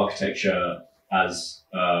after architecture as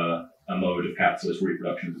a mode of capitalist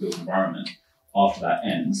reproduction of the built environment, after that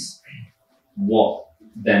ends, what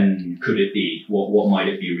then could it be? What might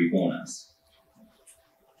it be reborn as?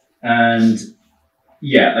 And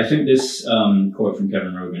yeah, I think this quote from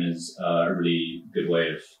Kevin Rogan is a really good way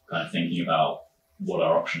of kind of thinking about what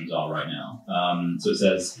our options are right now. So it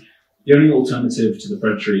says, the only alternative to the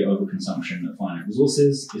predatory overconsumption of finite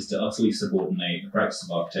resources is to utterly subordinate the practice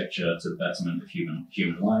of architecture to the betterment of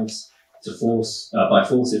human lives, by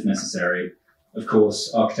force if necessary. Of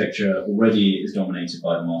course, architecture already is dominated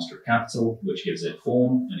by the master of capital, which gives it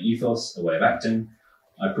form, an ethos, a way of acting.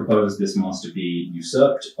 I propose this master be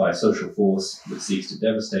usurped by a social force that seeks to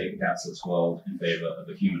devastate the capitalist world in favor of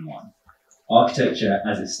a human one. Architecture,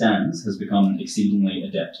 as it stands, has become exceedingly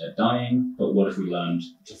adept at dying, but what if we learned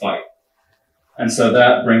to fight? And so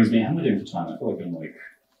that brings me, how am I doing for time? I feel like I'm like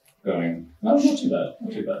going, no, not too bad,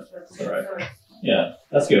 not too bad. That's all right. Yeah,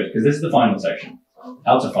 that's good, because this is the final section,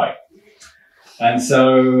 how to fight. And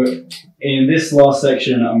so in this last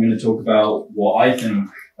section, I'm going to talk about what I think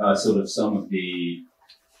are sort of some of the,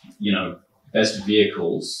 you know, best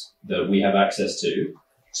vehicles that we have access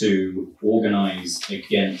to organize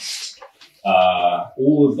against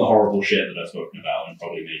all of the horrible shit that I've spoken about and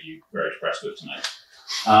probably made you very depressed with tonight.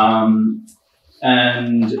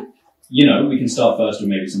 And, you know, we can start first with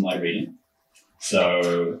maybe some light reading.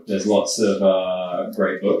 So there's lots of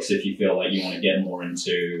great books if you feel like you want to get more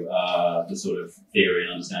into the sort of theory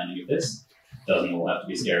and understanding of this. Doesn't all have to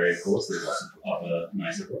be scary, of course. There's lots of other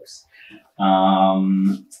nicer books.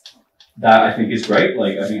 That I think is great.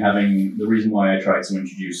 Like, I think having the reason why I tried to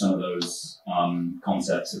introduce some of those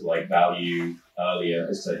concepts of like value earlier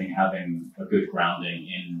is because I think having a good grounding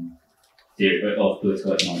in theory of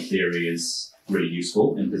political economic theory is really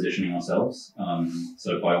useful in positioning ourselves.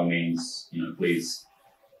 So by all means, you know, please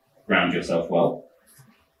ground yourself well.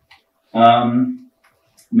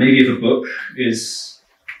 Maybe if a book is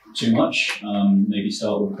too much, maybe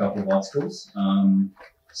start with a couple of articles.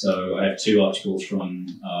 So I have two articles from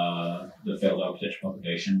the Failed Architecture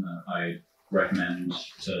publication that I recommend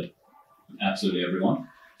to absolutely everyone.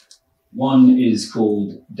 One is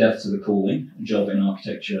called Death to the Calling, A Job in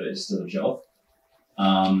Architecture is Still a Job.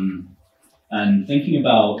 And thinking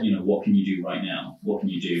about, you know, what can you do right now? What can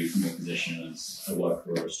you do from your position as a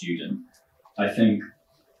worker or a student? I think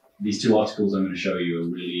these two articles I'm going to show you are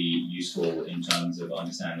really useful in terms of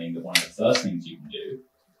understanding that one of the first things you can do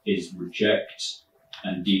is reject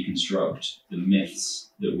and deconstruct the myths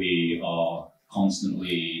that we are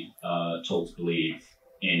constantly told to believe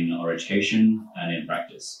in our education and in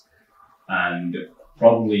practice. And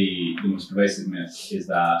probably the most pervasive myth is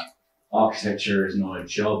that architecture is not a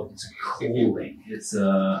job, it's a calling. It's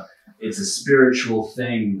a spiritual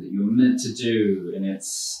thing that you're meant to do, and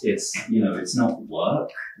it's you know, it's not work,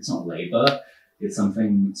 it's not labor, it's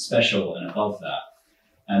something special and above that.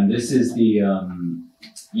 And this is the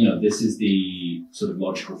you know, this is the sort of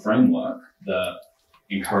logical framework that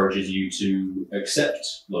encourages you to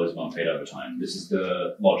accept loads of unpaid overtime. This is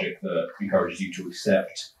the logic that encourages you to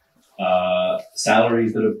accept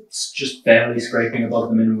salaries that are just barely scraping above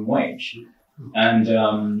the minimum wage. And,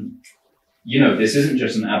 you know, this isn't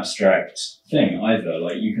just an abstract thing either.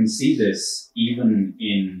 Like, you can see this even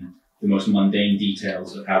in the most mundane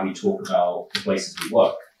details of how we talk about the places we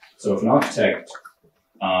work. So if an architect,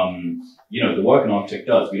 you know, the work an architect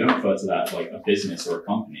does, we don't refer to that like a business or a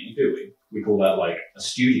company, do we? We call that like a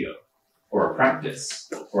studio or a practice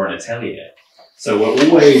or an atelier. So we're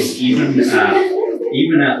always,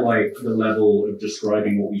 even at like the level of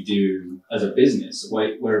describing what we do as a business,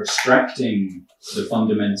 we're abstracting the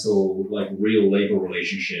fundamental like real labor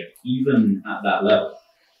relationship even at that level.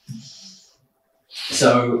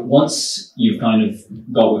 So once you've kind of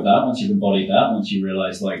got with that, once you've embodied that, once you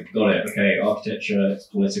realize like, got it, okay, architecture, it's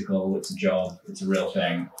political, it's a job, it's a real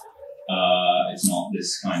thing. It's not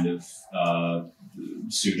this kind of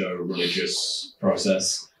pseudo-religious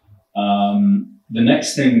process. The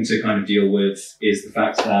next thing to kind of deal with is the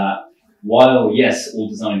fact that while, yes, all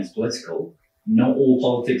design is political, not all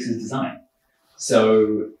politics is design.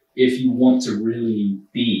 So if you want to really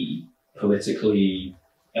be politically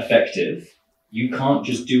effective, you can't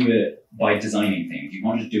just do it by designing things. You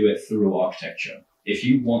can't just do it through architecture. If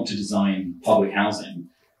you want to design public housing,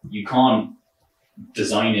 you can't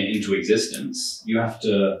design it into existence. You have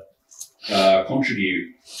to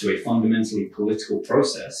contribute to a fundamentally political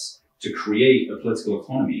process to create a political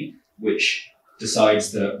economy which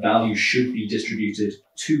decides that value should be distributed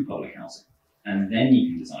to public housing, and then you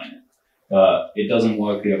can design it. But it doesn't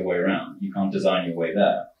work the other way around. You can't design your way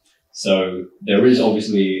there. So there is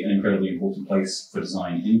obviously an incredibly important place for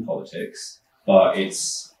design in politics, but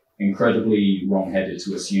it's incredibly wrong-headed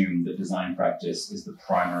to assume that design practice is the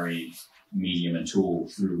primary medium and tool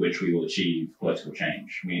through which we will achieve political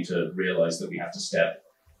change. We need to realize that we have to step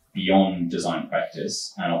beyond design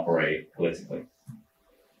practice and operate politically.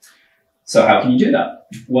 So how can you do that?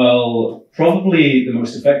 Well, probably the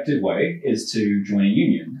most effective way is to join a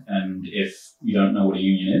union. And if you don't know what a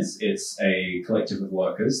union is, it's a collective of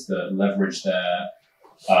workers that leverage their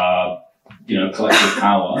collective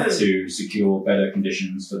power to secure better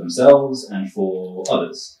conditions for themselves and for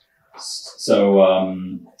others. So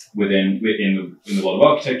within the world of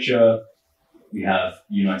architecture, we have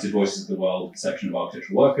United Voices of the World section of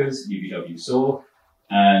architectural workers, UVW-SAW,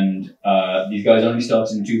 and these guys only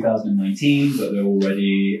started in 2019, but they're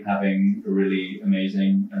already having a really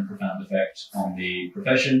amazing and profound effect on the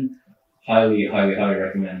profession. Highly, highly, highly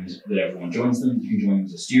recommend that everyone joins them. You can join them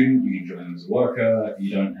as a student, you can join them as a worker.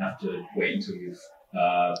 You don't have to wait until you've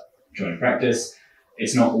joined practice.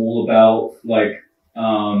 It's not all about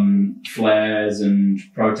flares and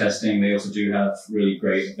protesting. They also do have really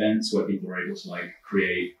great events where people are able to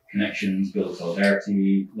create connections, build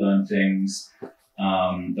solidarity, learn things.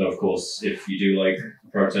 Though of course, if you do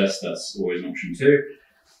protest, that's always an option too.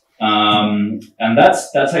 And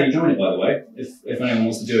that's how you join it, by the way. If anyone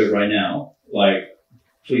wants to do it right now,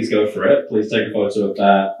 please go for it. Please take a photo of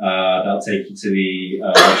that. That'll take you to the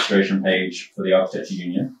registration page for the Architecture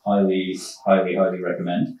Union. Highly, highly, highly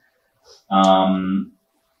recommend.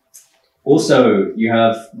 Also, you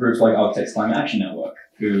have groups like Architects Climate Action Network,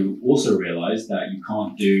 who also realize that you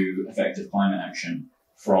can't do effective climate action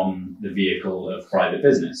from the vehicle of private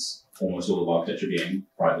business, almost all of architecture being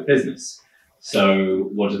private business.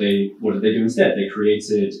 So what do they do instead? They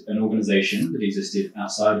created an organization that existed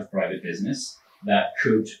outside of private business that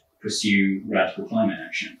could pursue radical climate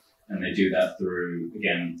action. And they do that through,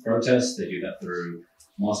 again, protests. They do that through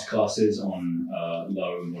masterclasses on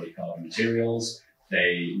low embodied carbon materials.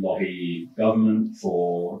 They lobby government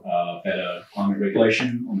for better climate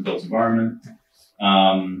regulation on the built environment.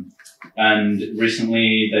 And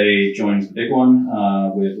recently they joined the big one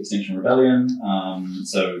with Extinction Rebellion.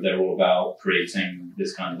 So they're all about creating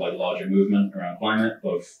this kind of larger movement around climate,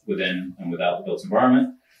 both within and without the built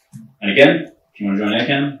environment. And again, if you want to join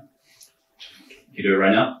AirCam, you can do it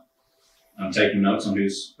right now. I'm taking notes on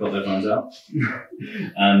who's got their phones out.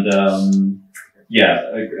 And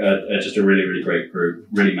just a really, really great group,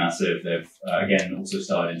 really massive. They've, again, also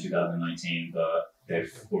started in 2019, but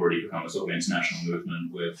they've already become a sort of international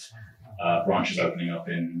movement with branches opening up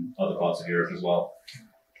in other parts of Europe as well.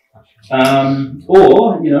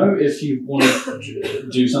 Or, if you want to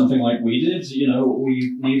do something like we did, what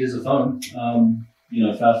we need is a phone.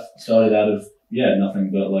 FAF started out of, nothing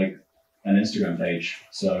but an Instagram page.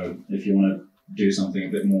 So if you want to do something a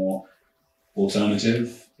bit more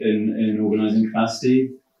alternative in an organizing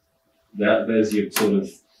capacity, there's your sort of,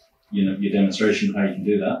 your demonstration of how you can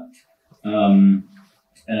do that.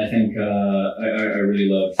 And I think I really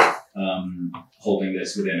love holding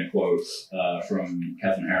this within a quote from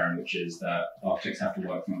Catherine Herron, which is that architects have to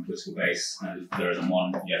work from a political base, and if there isn't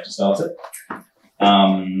one, you have to start it.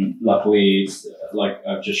 Luckily, like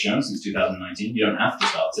I've just shown, since 2019, you don't have to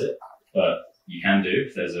start it, but you can do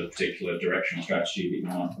if there's a particular directional strategy that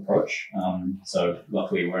you want to approach. So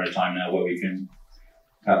luckily, we're at a time now where we can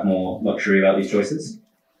have more luxury about these choices.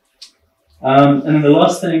 And then the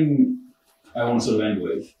last thing I want to sort of end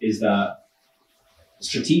with is that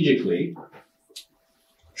strategically,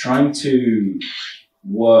 trying to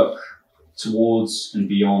work towards and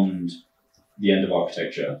beyond the end of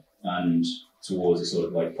architecture and towards a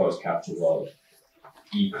sort of post-capital world,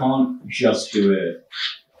 you can't just do it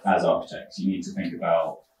as architects. You need to think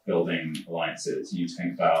about building alliances. You need to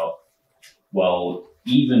think about, well,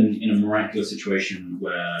 even in a miraculous situation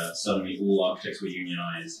where suddenly all architects were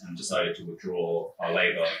unionized and decided to withdraw our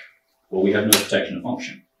labor, well, we have no protection of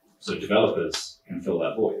function. So developers can fill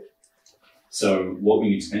that void. So what we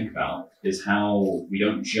need to think about is how we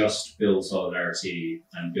don't just build solidarity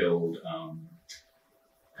and build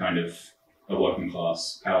kind of a working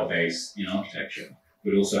class power base in architecture,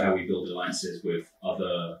 but also how we build alliances with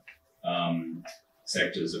other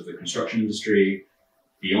sectors of the construction industry.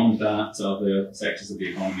 Beyond that, other sectors of the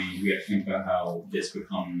economy, we have to think about how this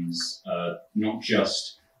becomes not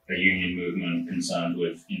just a union movement concerned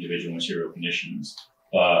with individual material conditions,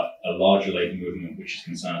 but a larger labour movement which is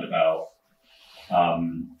concerned about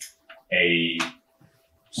a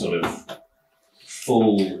sort of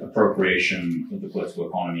full appropriation of the political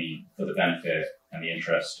economy for the benefit and the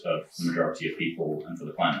interest of the majority of people and for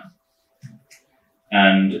the planet.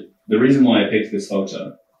 And the reason why I picked this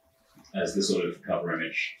photo as the sort of cover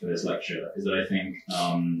image for this lecture is that I think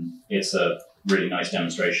it's a really nice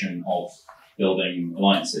demonstration of building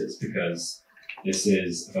alliances, because this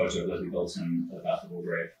is a photo of Leslie Bolton at the Bath of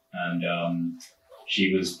Walgrave, and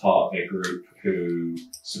she was part of a group who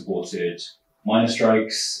supported miner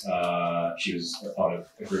strikes. She was a part of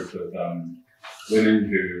a group of women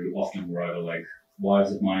who often were either like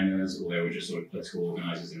wives of miners, or they were just sort of political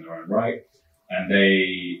organisers in their own right, and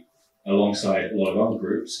they, alongside a lot of other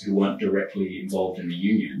groups who weren't directly involved in the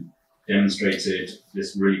union, demonstrated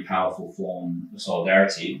this really powerful form of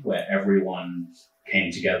solidarity where everyone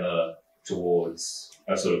came together towards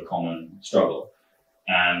a sort of common struggle.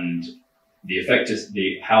 And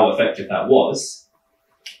how effective that was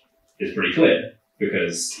is pretty clear,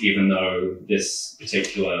 because even though this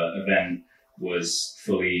particular event was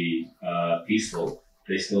fully peaceful,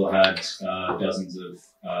 they still had dozens of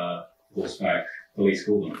horseback police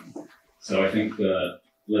call them. So I think that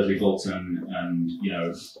Leslie Bolton and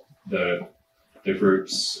the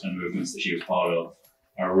groups and movements that she was part of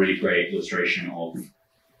are a really great illustration of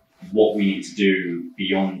what we need to do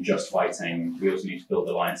beyond just fighting. We also need to build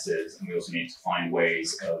alliances, and we also need to find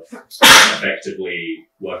ways of effectively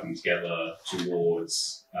working together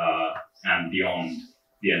towards and beyond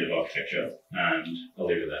the end of architecture. And I'll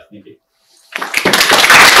leave it there. Thank you.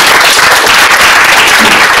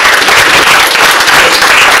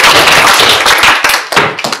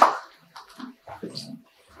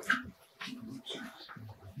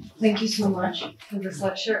 Thank you so much for this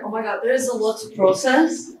lecture. Oh my God, there is a lot to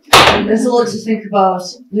process. There's a lot to think about.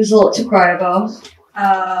 There's a lot to cry about.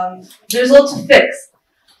 There's a lot to fix.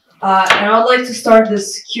 And I would like to start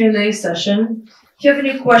this Q&A session. If you have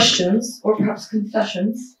any questions or perhaps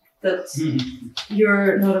confessions that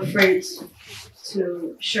you're not afraid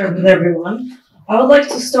to share with everyone, I would like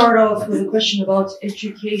to start off with a question about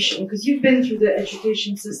education, because you've been through the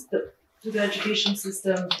education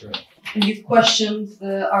system. And you've questioned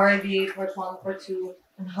the RIBA Part 1, Part 2,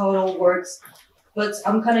 and how it all works. But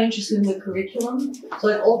I'm kind of interested in the curriculum. So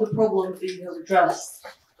like all the problems that you have addressed,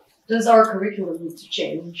 does our curriculum need to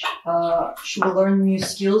change? Should we learn new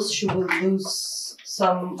skills? Should we lose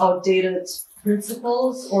some outdated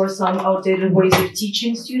principles or some outdated ways of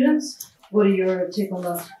teaching students? What are your take on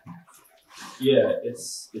that? Yeah,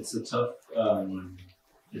 it's a tough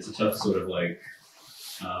sort of like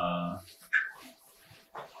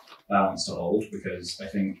balance to hold, because I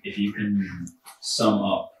think if you can sum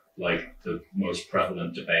up like the most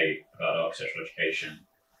prevalent debate about architectural education,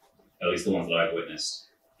 at least the ones that I've witnessed,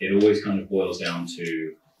 it always kind of boils down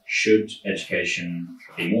to, should education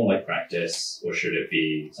be more like practice or should it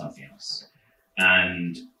be something else?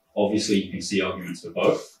 And obviously you can see arguments for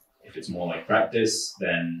both. If it's more like practice,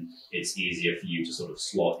 then it's easier for you to sort of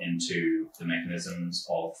slot into the mechanisms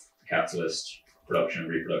of the capitalist production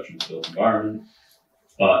and reproduction of the built environment.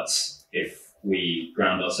 But if we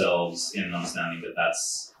ground ourselves in an understanding that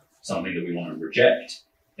that's something that we want to reject,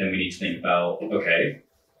 then we need to think about, okay,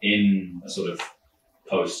 in a sort of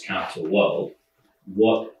post-capital world,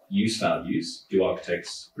 what use values do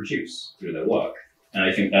architects produce through their work? And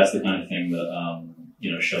I think that's the kind of thing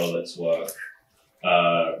that Charlotte's work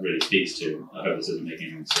really speaks to. I hope this isn't making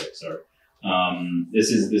anyone sick, sorry.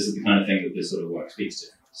 This is the kind of thing that this sort of work speaks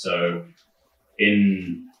to. So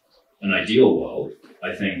in an ideal world,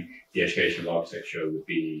 I think the education of architecture would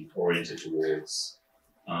be oriented towards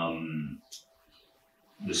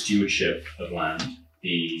the stewardship of land,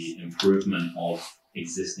 the improvement of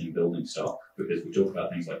existing building stock, because we talk about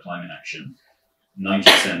things like climate action.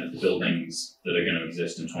 90% of the buildings that are going to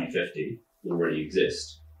exist in 2050 already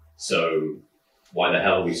exist. So why the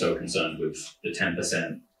hell are we so concerned with the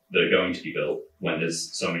 10% that are going to be built when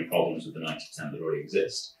there's so many problems with the 90% that already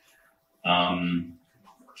exist?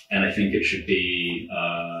 And I think it should be,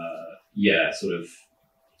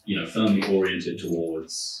 firmly oriented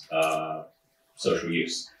towards social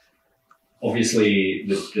use. Obviously,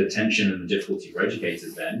 the tension and the difficulty for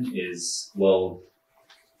educators then is, well,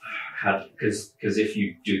 because if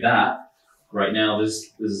you do that, right now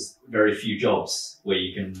there's very few jobs where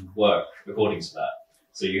you can work according to that.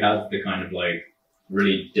 So you have the kind of like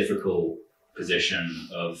really difficult position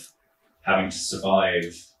of having to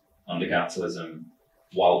survive under capitalism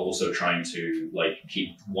while also trying to like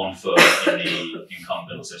keep one foot in the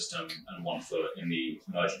incumbent system and one foot in the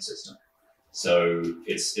emergent system. So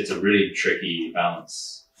it's a really tricky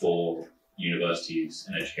balance for universities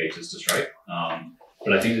and educators to strike.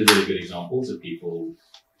 But I think there's really good examples of people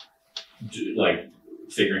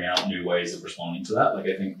figuring out new ways of responding to that. Like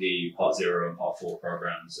I think the Part 0 and Part 4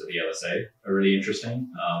 programs at the LSA are really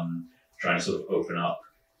interesting, trying to sort of open up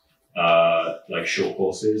like short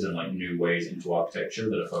courses and like new ways into architecture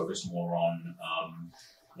that are focused more on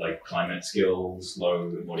like climate skills, low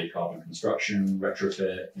embodied carbon construction,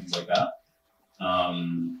 retrofit, things like that.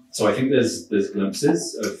 So I think there's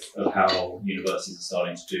glimpses of how universities are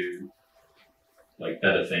starting to do like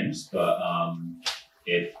better things, but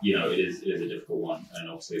it is a difficult one, and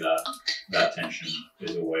obviously that tension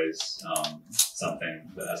is always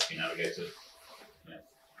something that has to be navigated. Yeah.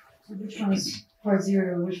 So which one is Part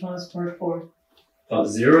 0? Which one is Part 4? Part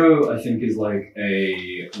 0, I think, is like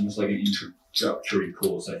almost like an introductory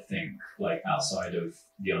course, I think, like outside of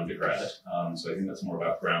the undergrad. So I think that's more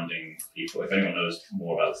about grounding people. If anyone knows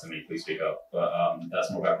more about this than me, please speak up. But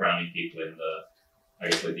that's more about grounding people in the, I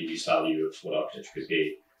guess, like the use value of what architecture could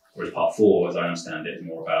be. Whereas Part 4, as I understand it, is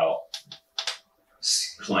more about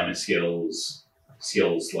climate skills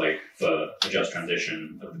like for a just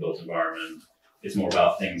transition of the built environment. It's more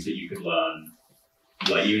about things that you could learn,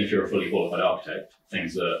 like even if you're a fully qualified architect,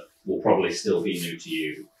 things that will probably still be new to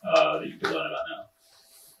you that you could learn about now.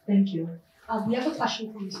 Thank you. We have a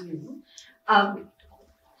question from Zoom.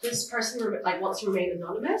 This person wants to remain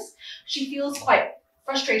anonymous. She feels quite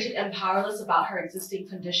frustrated and powerless about her existing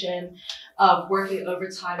condition of working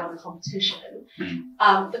overtime on a competition.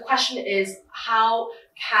 The question is, how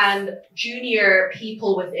can junior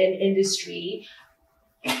people within industry,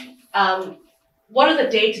 what are the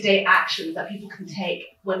day-to-day actions that people can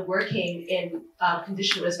take when working in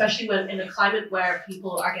condition, especially when in a climate where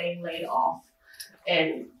people are getting laid off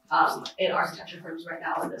in architecture firms right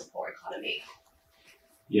now in this poor economy?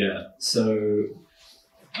 Yeah, so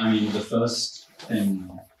I mean, the first thing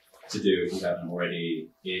to do, if you haven't already,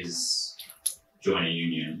 is join a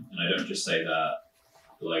union. And I don't just say that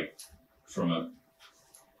like from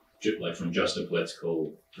just a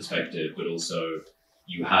political perspective, but also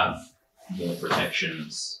you have more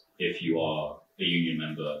protections if you are a union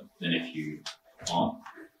member than if you aren't.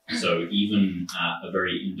 So even at a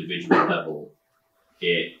very individual level,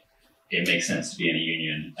 it makes sense to be in a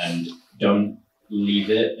union, and don't leave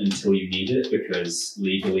it until you need it, because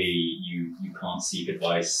legally you can't seek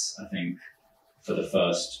advice, I think, for the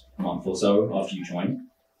first month or so after you join.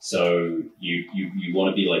 So you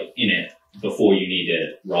want to be like in it before you need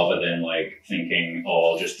it, rather than like thinking,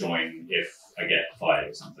 oh, I'll just join if I get fired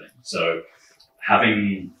or something. So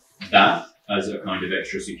having that as a kind of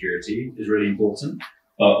extra security is really important,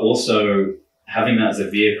 but also having that as a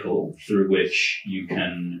vehicle through which you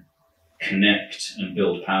can connect and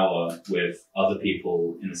build power with other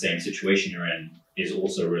people in the same situation you're in is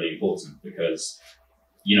also really important, because,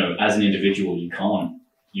 you know, as an individual, you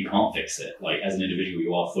can't fix it. Like as an individual,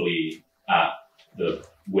 you are fully at the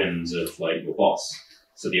whims of like your boss.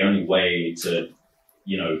 So the only way to,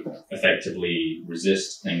 you know, effectively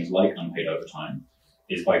resist things like unpaid overtime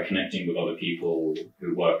is by connecting with other people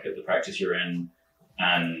who work at the practice you're in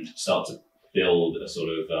and start to build a sort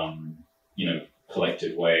of, you know,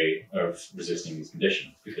 collective way of resisting these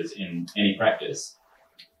conditions. Because in any practice,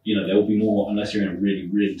 you know, there will be more, unless you're in a really,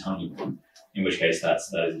 really tiny one, in which case that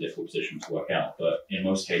is a difficult position to work out. But in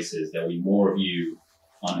most cases, there will be more of you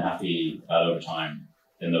unhappy about overtime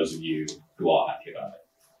than those of you who are happy about it.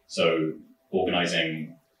 So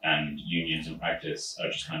organizing and unions in practice are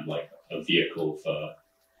just kind of like a vehicle for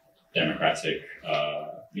democratic,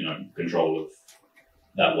 you know, control of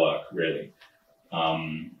that work, really.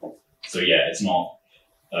 So yeah, it's not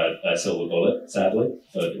a silver bullet, sadly,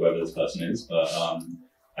 for whoever this person is, but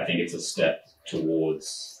I think it's a step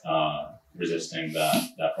towards resisting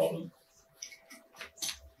that problem.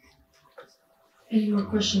 Any more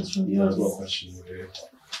questions from the Yeah, I've got a audience? question here.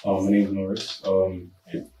 My name's Norris.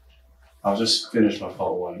 I've just finished my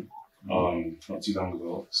part 1 not too long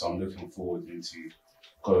ago, so I'm looking forward into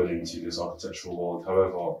going into this architectural world.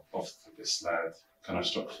 However, off this slide kind of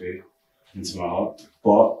struck fear into my heart.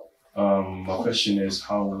 But my question is,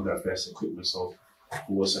 how would I best equip myself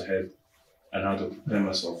for what's ahead, and how to prepare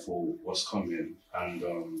myself for what's coming? And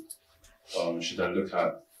should I look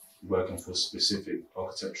at working for specific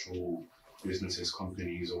architectural businesses,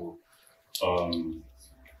 companies, or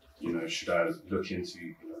Should I look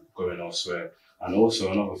into going elsewhere? And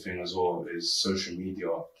also another thing as well is social media.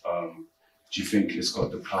 Do you think it's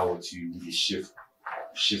got the power to really shift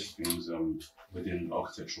things within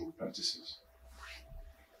architectural practices?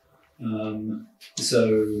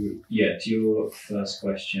 So yeah, to your first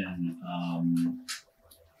question,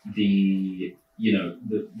 the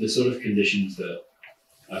sort of conditions that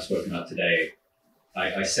I've spoken about today,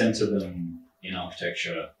 I center them in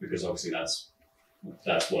architecture because obviously that's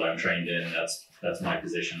what I'm trained in. That's my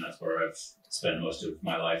position. That's where I've spent most of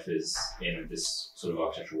my life, is in this sort of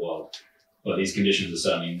architectural world. But these conditions are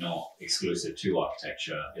certainly not exclusive to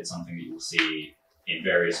architecture. It's something that you'll see in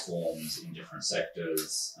various forms in different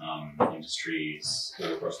sectors, industries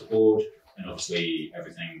all across the board. And obviously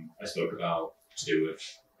everything I spoke about to do with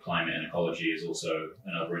climate and ecology is also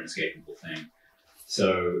another inescapable thing.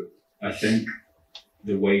 So I think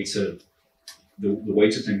the way to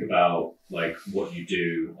think about like what you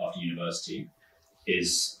do after university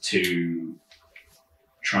is to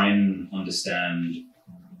try and understand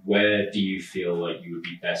where do you feel like you would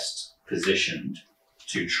be best positioned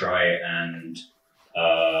to try and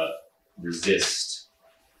resist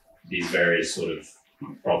these various sort of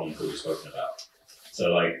problems that we've spoken about.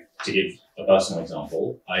 So like, to give a personal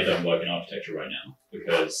example, I don't work in architecture right now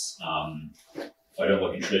because I don't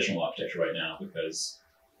work in traditional architecture right now because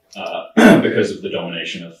because of the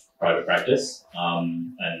domination of private practice,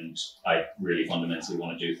 and I really fundamentally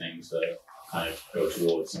want to do things that kind of go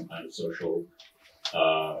towards some kind of social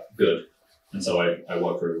good. And so I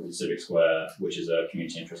work for CIVIC SQUARE, which is a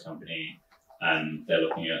community interest company, and they're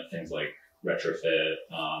looking at things like retrofit,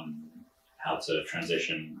 how to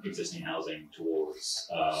transition existing housing towards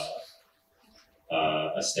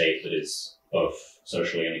a state that is both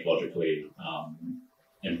socially and ecologically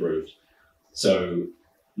improved. So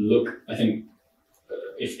I think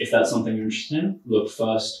if that's something you're interested in, look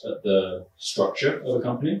first at the structure of a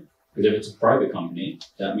company, because if it's a private company,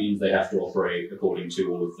 that means they have to operate according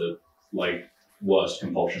to all of the worst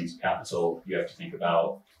compulsions of capital. You have to think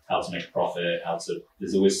about how to make a profit,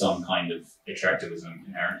 there's always some kind of extractivism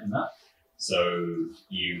inherent in that. So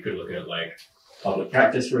you could look at public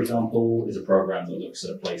practice, for example, is a program that looks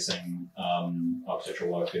at placing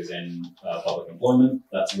architectural workers in public employment.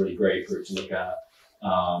 That's a really great group to look at.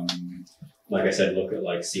 Like I said, look at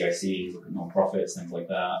CICs, look at non-profits, things like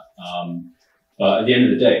that. But at the end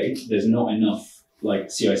of the day, there's not enough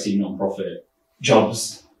CIC non-profit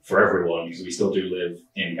jobs for everyone, because we still do live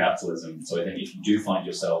in capitalism. So I think if you do find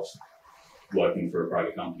yourself working for a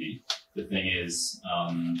private company, the thing is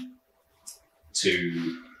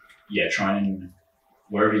to try and,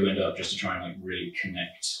 wherever you end up, just to try and really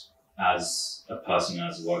connect as a person,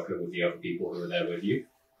 as a worker, with the other people who are there with you,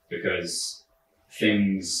 because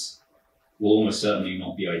things will almost certainly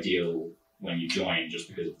not be ideal when you join just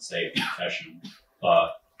because of the state of the profession,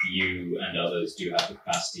 but you and others do have the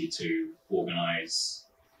capacity to organize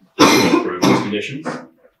to improve those conditions.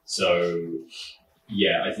 So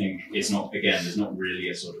I think there's not really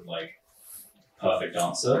a sort of perfect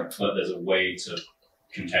answer, but there's a way to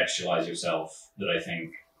contextualize yourself that I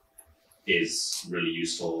think is really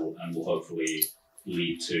useful and will hopefully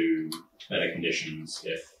lead to better conditions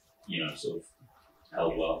if sort of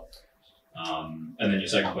held well. And then your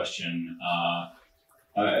second question,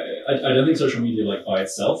 I don't think social media by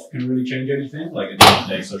itself can really change anything. At the end of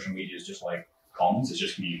the day, social media is just comms, it's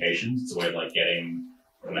just communications. It's a way of getting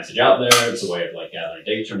the message out there. It's a way of gathering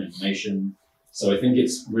data and information. So I think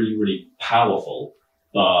it's really, really powerful,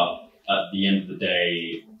 but at the end of the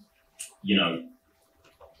day,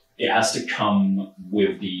 it has to come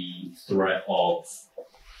with the threat of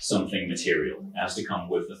something material. It has to come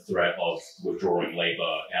with the threat of withdrawing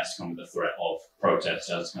labor. It has to come with the threat of protest.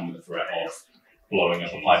 It has to come with the threat of blowing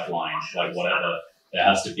up a pipeline, whatever. There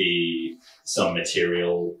has to be some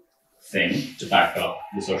material thing to back up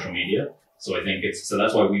the social media. So I think so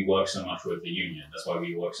that's why we work so much with the union. That's why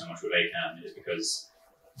we work so much with ACAN, is because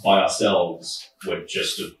by ourselves, we're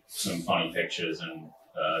just some funny pictures and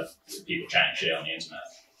people chatting shit on the internet.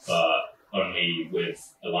 But only with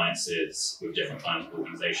alliances with different kinds of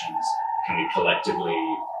organizations can we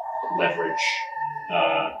collectively leverage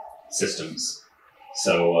systems.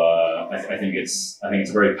 So I think it's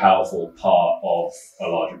a very powerful part of a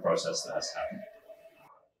larger process that has to happen.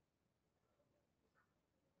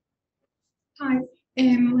 Hi,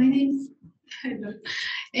 my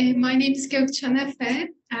name is Gökçen Efe.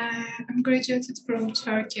 I'm graduated from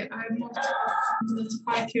Turkey. I moved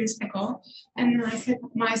 5 years ago, and I set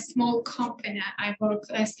up my small company. I work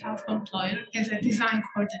as self-employed as a design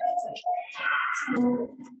coordinator.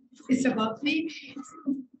 So it's about me.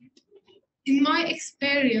 In my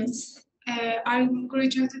experience, I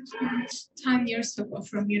graduated 10 years ago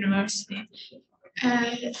from university.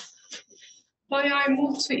 Why I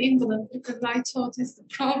moved to England? Because I thought it's the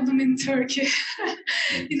problem in Turkey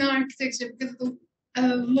in architecture, because the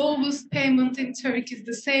lowest payment in Turkey is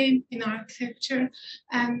the same in architecture,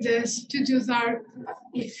 and the studios are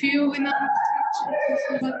few in architecture.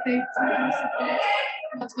 So what they produce,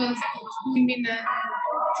 what was women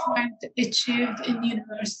trying to achieve in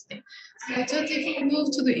university. So I thought if we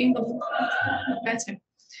move to the England, it would be better.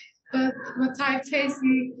 But what I faced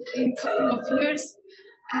in a couple of years,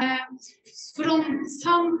 from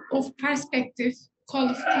some of perspective,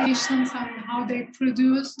 qualifications and how they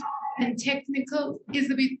produce and technical is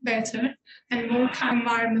a bit better, and work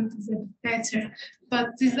environment is a bit better.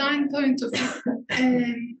 But design point of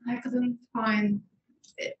view, I couldn't find.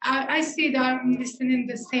 I see that I'm listening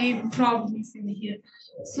the same problems in here.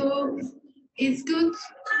 So it's good.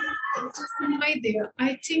 Just an idea.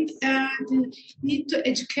 I think we need to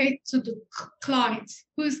educate to the clients.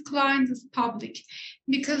 Whose client is public?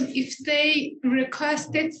 Because if they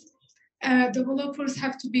request it, developers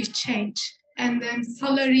have to be changed. And then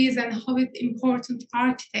salaries and how it important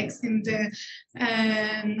architects in the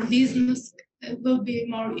business will be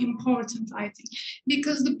more important, I think.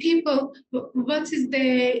 Because the people, what is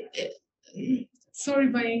the sorry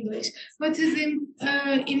my English, what is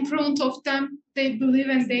in front of them, they believe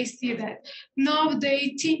and they see that. Now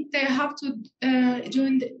they think they have to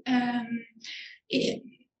join the,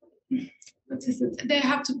 what is it? They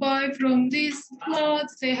have to buy from these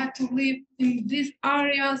plots, they have to live in these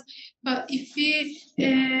areas. But if we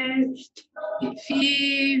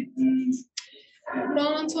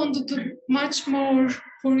want on the much more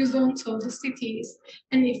horizontal, the cities,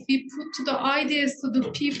 and if we put to the ideas to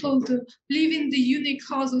the people to live in the unique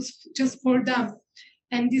houses just for them,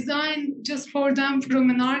 and design just for them from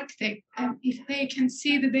an architect, and if they can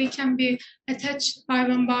see that they can be attached by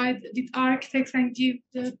one by the architects and give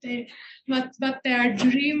what their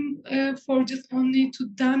dream for just only to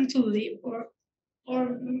them to live,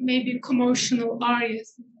 or maybe commercial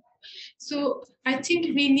areas. So I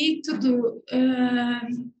think we need to do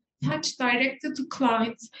touch directly to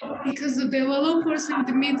clients, because the developers in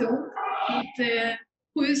the middle,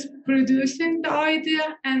 who is producing the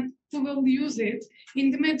idea and who will use it,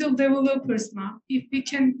 in the middle developers now. If we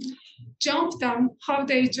can jump them, how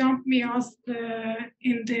they jump me as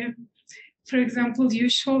in the, for example, you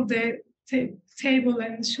show the table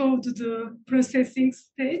and showed the processing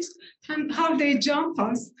stage, and how they jump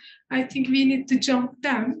us. I think we need to jump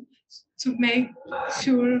them to make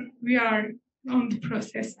sure we are on the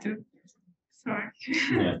process too. Sorry.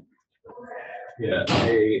 Yeah,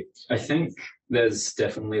 I think there's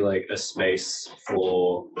definitely like a space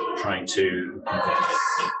for trying to convince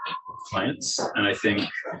clients, and I think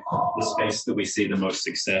the space that we see the most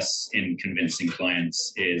success in convincing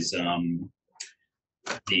clients is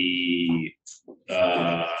it's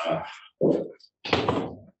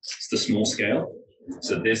the small scale.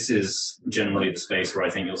 So this is generally the space where I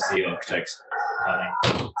think you'll see architects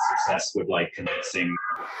having success with like convincing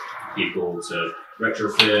people to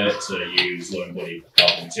retrofit, to use low embodied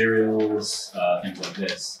carbon materials, things like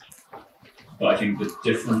this. But I think the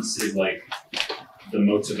difference is like the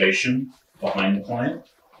motivation behind the client.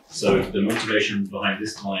 So the motivation behind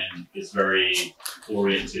this client is very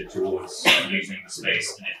oriented towards using the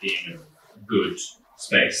space and it being a good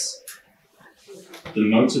space. The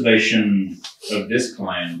motivation of this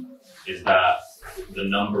client is that the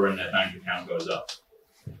number in their bank account goes up.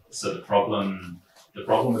 So the problem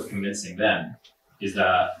with convincing them is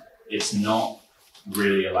that it's not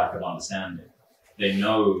really a lack of understanding. They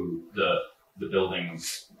know that the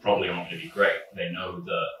buildings probably aren't going to be great. They know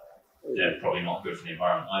that they're probably not good for the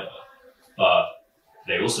environment either. But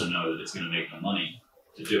they also know that it's going to make them money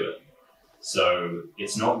to do it. So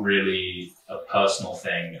it's not really a personal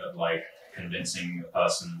thing of like convincing a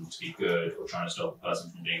person to be good or trying to stop a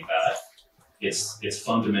person from being bad. It's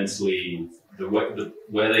fundamentally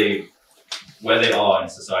where they are in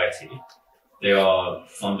society. They are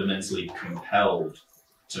fundamentally compelled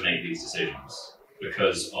to make these decisions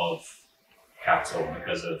because of capital,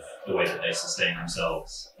 because of the way that they sustain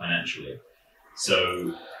themselves financially.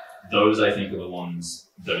 So those, I think, are the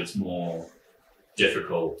ones that it's more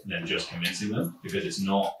difficult than just convincing them, because it's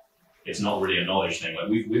not really a knowledge thing. Like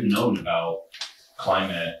we've known about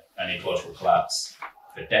climate and ecological collapse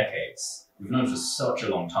for decades. We've known for such a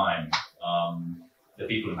long time. The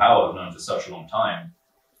people in power have known for such a long time,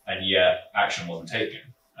 and yet action wasn't taken.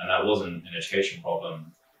 And that wasn't an education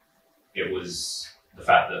problem. It was the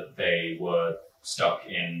fact that they were stuck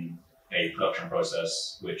in a production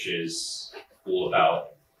process which is all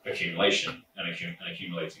about accumulation and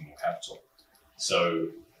accumulating more capital. So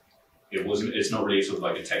it's not really sort of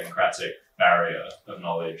like a technocratic barrier of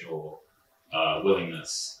knowledge or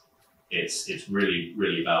willingness. It's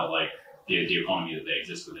really about like the economy that they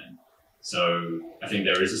exist within. So I think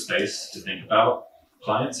there is a space to think about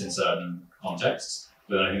clients in certain contexts,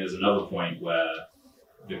 but I think there's another point where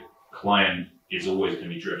the client is always going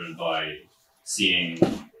to be driven by seeing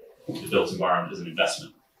the built environment as an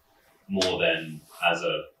investment more than as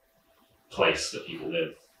a place that people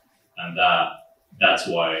live. And that's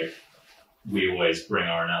why we always bring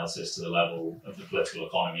our analysis to the level of the political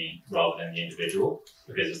economy rather than the individual,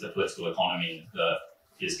 because it's the political economy that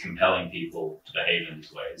is compelling people to behave in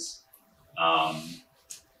these ways.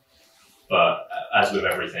 But as with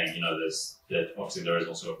everything, obviously there is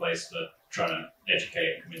also a place for trying to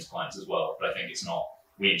educate and convince clients as well. But I think it's not,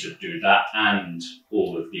 we need to do that and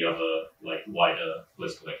all of the other like wider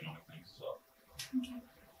political economic things as well. Okay.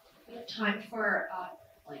 We have time for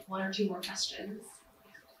like one or two more questions.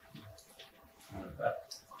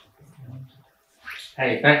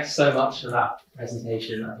 Hey, thanks so much for that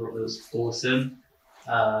presentation. I thought it was awesome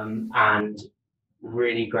and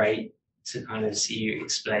really great to kind of see you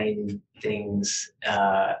explain things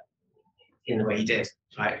in the way you did,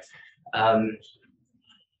 right?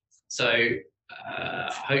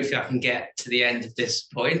 Hopefully I can get to the end of this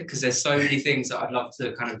point, because there's so many things that I'd love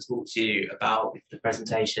to kind of talk to you about with the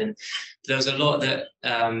presentation. There was a lot that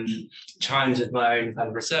chimed with my own kind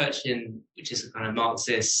of research in, which is a kind of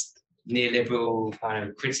Marxist, neoliberal kind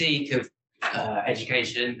of critique of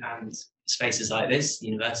education and spaces like this,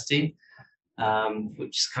 university,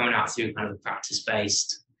 which is coming out through kind of a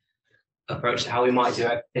practice-based approach to how we might do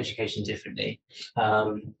education differently.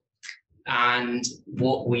 And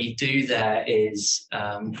what we do there is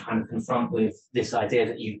kind of confront with this idea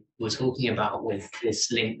that you were talking about, with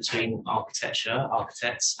this link between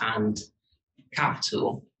architects and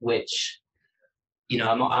capital, which,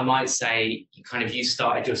 I might say you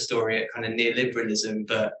started your story at kind of neoliberalism,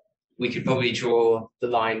 but we could probably draw the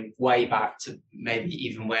line way back to maybe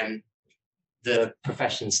even when the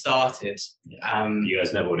profession started. You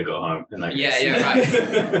guys never would have got home in that case. Yeah,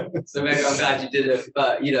 right. So maybe I'm glad you did it,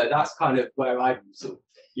 but that's kind of where I sort of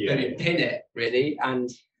pin it really, and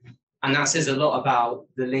that says a lot about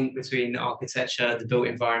the link between architecture, the built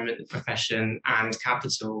environment, the profession, and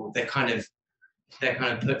capital. They're kind of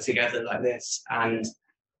put together like this, and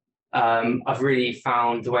I've really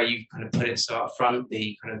found the way you kind of put it so up front,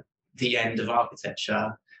 the kind of the end of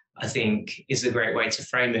architecture, I think is a great way to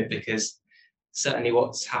frame it, because certainly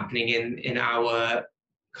what's happening in our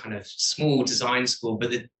kind of small design school, but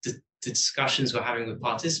the discussions we're having with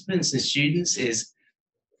participants and students is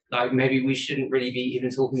like, maybe we shouldn't really be even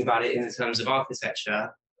talking about it in terms of architecture,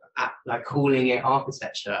 like calling it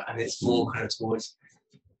architecture, and it's more kind of towards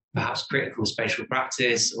perhaps critical spatial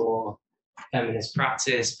practice or feminist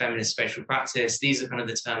spatial practice. These are kind of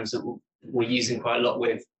the terms that we're using quite a lot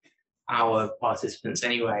with our participants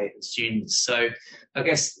anyway, students. So I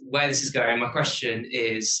guess where this is going, my question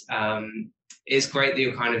is, it's great that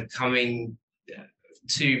you're kind of coming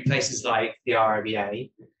to places like the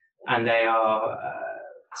RIBA, and they are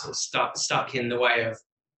sort of stuck in the way of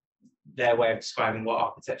their way of describing what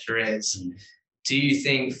architecture is. Do you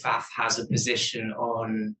think FAF has a position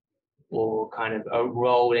on, or kind of a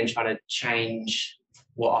role in trying to change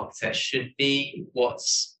what architecture should be?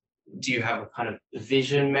 Do you have a kind of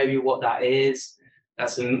vision, maybe what that is?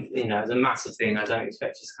 That's it's a massive thing. I don't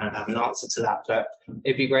expect you to kind of have an answer to that, but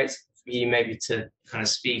it'd be great for you maybe to kind of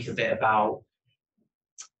speak a bit about,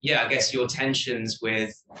 I guess your tensions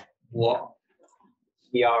with what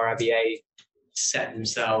the RIBA set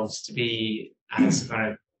themselves to be as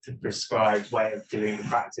kind of the prescribed way of doing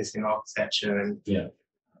practice in architecture, and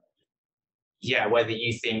whether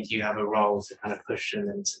you think you have a role to kind of push them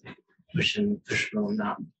and push them on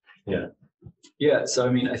that. Yeah. So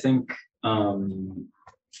I mean, I think when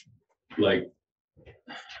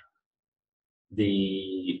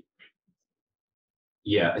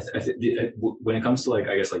it comes to like,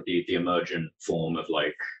 I guess like the emergent form of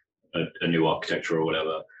like a new architecture or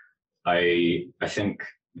whatever, I think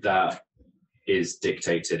that is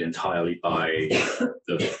dictated entirely by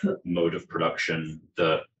the mode of production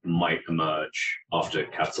that might emerge after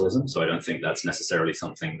capitalism. So I don't think that's necessarily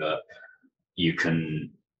something that you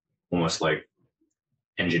can almost like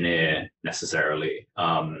engineer necessarily,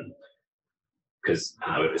 because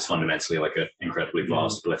it's fundamentally like an incredibly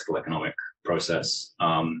vast political economic process.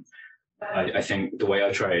 I think the way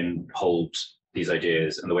I try and hold these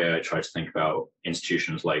ideas and the way I try to think about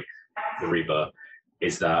institutions like the RIBA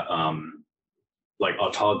is that like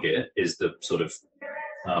our target is the sort of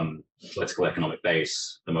political economic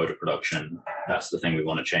base, the mode of production, that's the thing we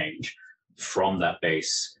want to change. From that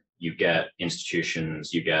base, you get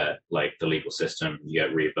institutions, you get like the legal system, you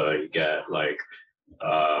get REBA, you get like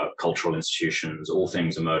cultural institutions, all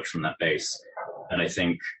things emerge from that base. And I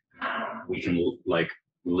think we can like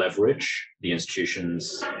leverage the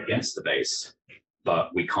institutions against the base,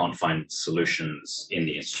 but we can't find solutions in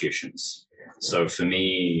the institutions. So for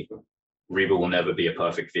me, REBA will never be a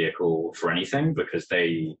perfect vehicle for anything because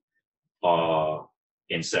they are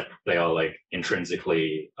like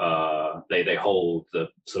intrinsically, they hold the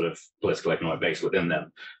sort of political economic base within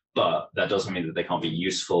them, but that doesn't mean that they can't be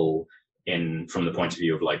useful from the point of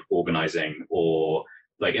view of like organizing, or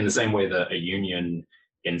like in the same way that a union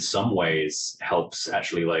in some ways helps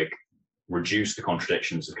actually like reduce the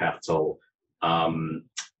contradictions of capital.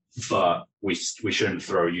 But we shouldn't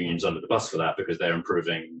throw unions under the bus for that because they're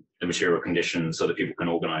improving the material conditions so that people can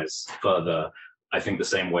organize further. I think the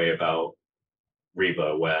same way about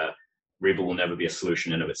REBA, where REBA will never be a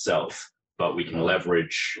solution in of itself, but we can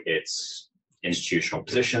leverage its institutional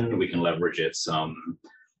position, we can leverage its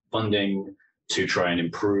funding to try and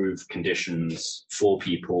improve conditions for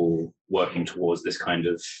people working towards this kind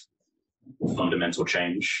of fundamental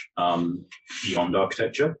change beyond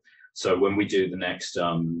architecture. So when we do the next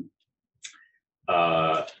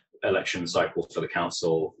election cycle for the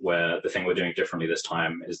council, where the thing we're doing differently this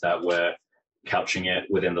time is that we're couching it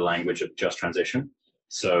within the language of just transition.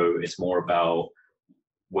 So it's more about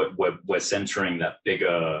we're centering that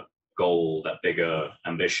bigger goal, that bigger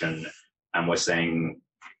ambition, and we're saying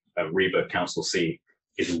a REBA council seat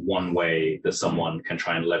is one way that someone can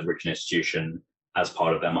try and leverage an institution as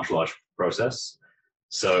part of that much larger process.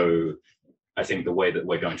 So I think the way that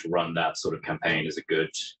we're going to run that sort of campaign is a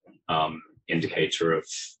good indicator of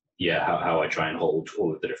how I try and hold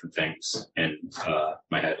all of the different things in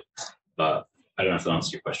my head. But I don't know if that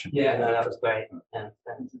answers your question. Yeah, no, that was great. Yeah,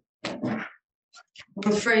 thanks.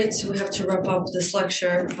 I'm afraid we have to wrap up this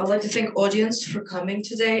lecture. I'd like to thank audience for coming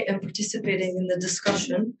today and participating in the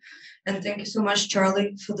discussion. And thank you so much,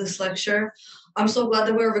 Charlie, for this lecture. I'm so glad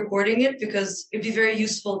that we're recording it because it'd be very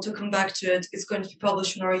useful to come back to it. It's going to be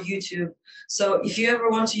published on our YouTube. So if you ever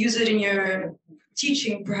want to use it in your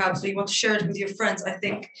teaching, perhaps, or you want to share it with your friends, I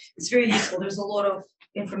think it's very useful. There's a lot of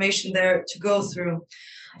information there to go through.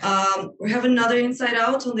 We have another Inside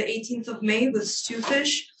Out on the 18th of May with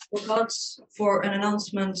Stewfish. Look out for an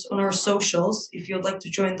announcement on our socials if you'd like to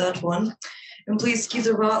join that one. And please give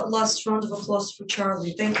the last round of applause for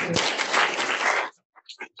Charlie. Thank you.